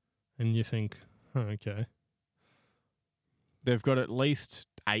 And you think, oh, okay. They've got at least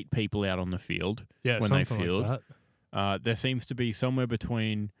 8 people out on the field when they something field. like that. There seems to be somewhere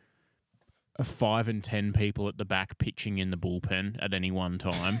between 5 and 10 people at the back pitching in the bullpen at any one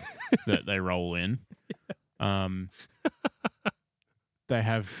time that they roll in. They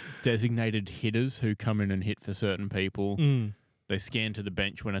have designated hitters who come in and hit for certain people. They scan to the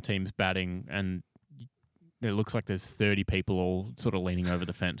bench when a team's batting, and it looks like there's 30 people all sort of leaning over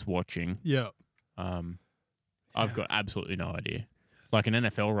the fence watching. Yeah. I've got absolutely no idea. Like an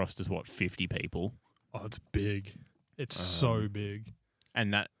NFL roster's 50 people. Oh, it's big. It's so big.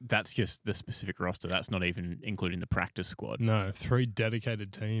 And that's just the specific roster. That's not even including the practice squad. No, 3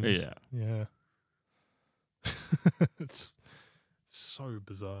 dedicated teams. Yeah. Yeah. It's so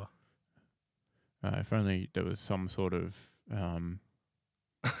bizarre. If only there was some sort of,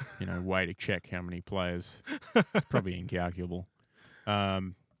 way to check how many players. Probably incalculable.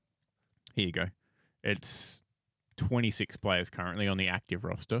 Here you go. It's 26 players currently on the active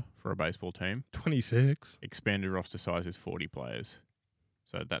roster for a baseball team. 26? Expanded roster size is 40 players.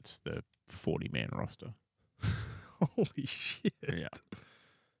 So that's the 40-man roster. Holy shit. Yeah.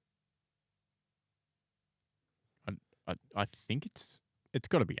 I think it's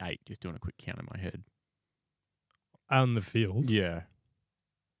got to be 8, just doing a quick count in my head. Out in the field? Yeah.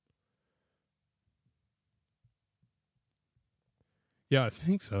 Yeah, I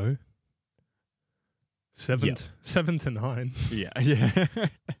think so. 7 to 9. Yeah.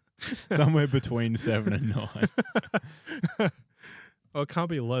 Somewhere between 7 and 9. Well, it can't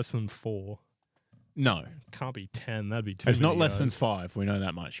be less than 4. No. It can't be 10. That'd be too It's many not less than guys. 5. We know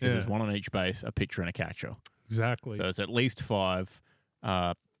that much because there's one on each base, a pitcher and a catcher. Exactly. So it's at least 5,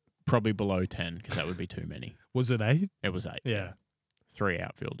 probably below 10 because that would be too many. Was it 8? It was 8. Yeah. 3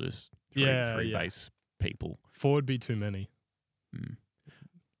 outfielders, 3 base people. 4 would be too many. Mm.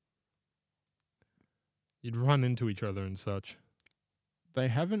 You'd run into each other and such. They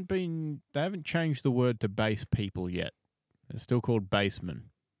haven't changed the word to base people yet. It's still called baseman.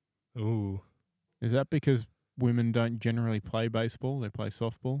 Ooh. Is that because women don't generally play baseball? They play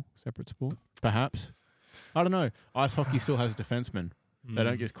softball, separate sport? Perhaps. I don't know. Ice hockey still has defensemen. They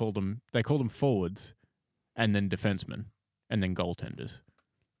don't just call them... They call them forwards and then defensemen and then goaltenders.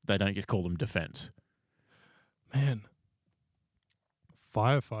 They don't just call them defense. Man,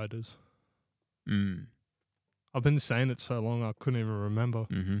 Firefighters. Mm. I've been saying it so long I couldn't even remember.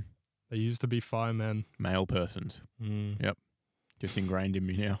 Mm-hmm. They used to be firemen. Male persons. Mm. Just ingrained in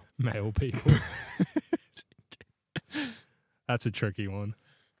me now. Male people. That's a tricky one.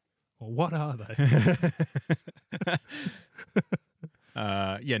 Well, what are they?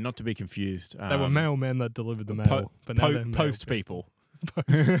 Yeah, not to be confused. They were mailmen that delivered the mail. But now they're male post people.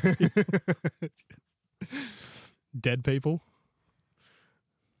 Dead people?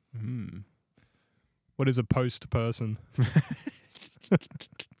 Mm. What is a post person?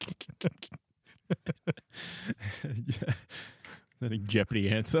 Yeah. Is that a Jeopardy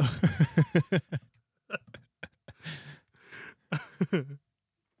answer?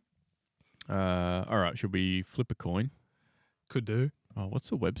 All right, should we flip a coin? Could do. Oh, what's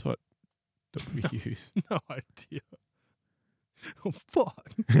the website that we use? No idea. Oh, fuck.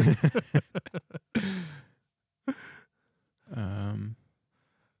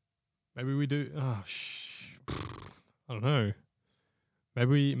 Maybe we do. Oh, I don't know.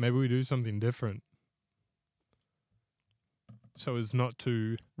 Maybe we do something different. So as not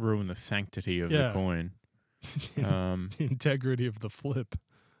to ruin the sanctity of the coin. the integrity of the flip.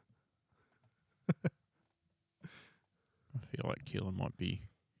 I feel like Keelan might be.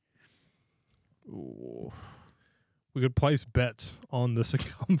 Ooh. We could place bets on the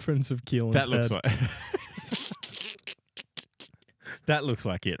circumference of Keelan's That looks head. like. That looks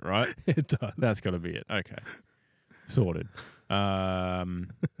like it, right? It does. That's got to be it. Okay, sorted.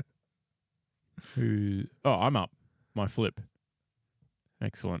 Who? Oh, I'm up. My flip.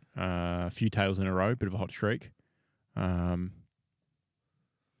 Excellent. A few tails in a row. Bit of a hot streak. I'll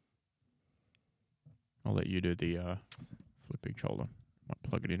let you do the flip each shoulder. Might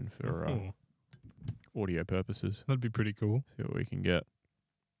plug it in for audio purposes. That'd be pretty cool. See what we can get.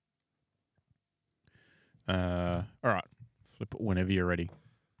 All right. Flip it whenever you're ready.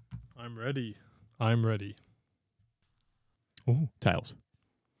 I'm ready. I'm ready. Oh, Tails.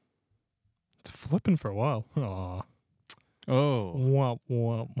 it's flipping for a while. Aw. Oh. Wow,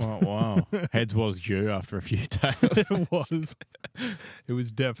 wow. Wow. Heads was due after a few tails. It was. It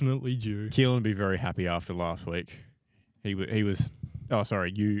was definitely due. Keelan would be very happy after last week. He was. Oh,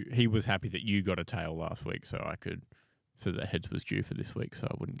 sorry. He was happy that you got a tail last week, so that heads was due for this week, so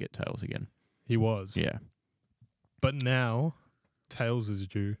I wouldn't get tails again. He was. Yeah. But now, tails is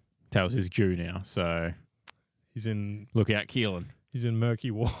due. Tails is due now, so He's in look out, Keelan.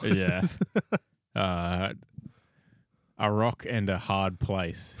 murky water. Yes. A rock and a hard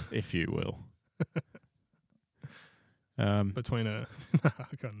place, if you will. Between a...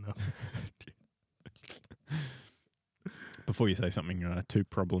 I got nothing. Before you say something too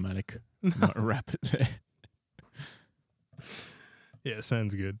problematic, might wrap it there. Yeah,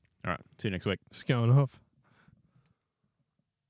 sounds good. All right. See you next week. It's going off.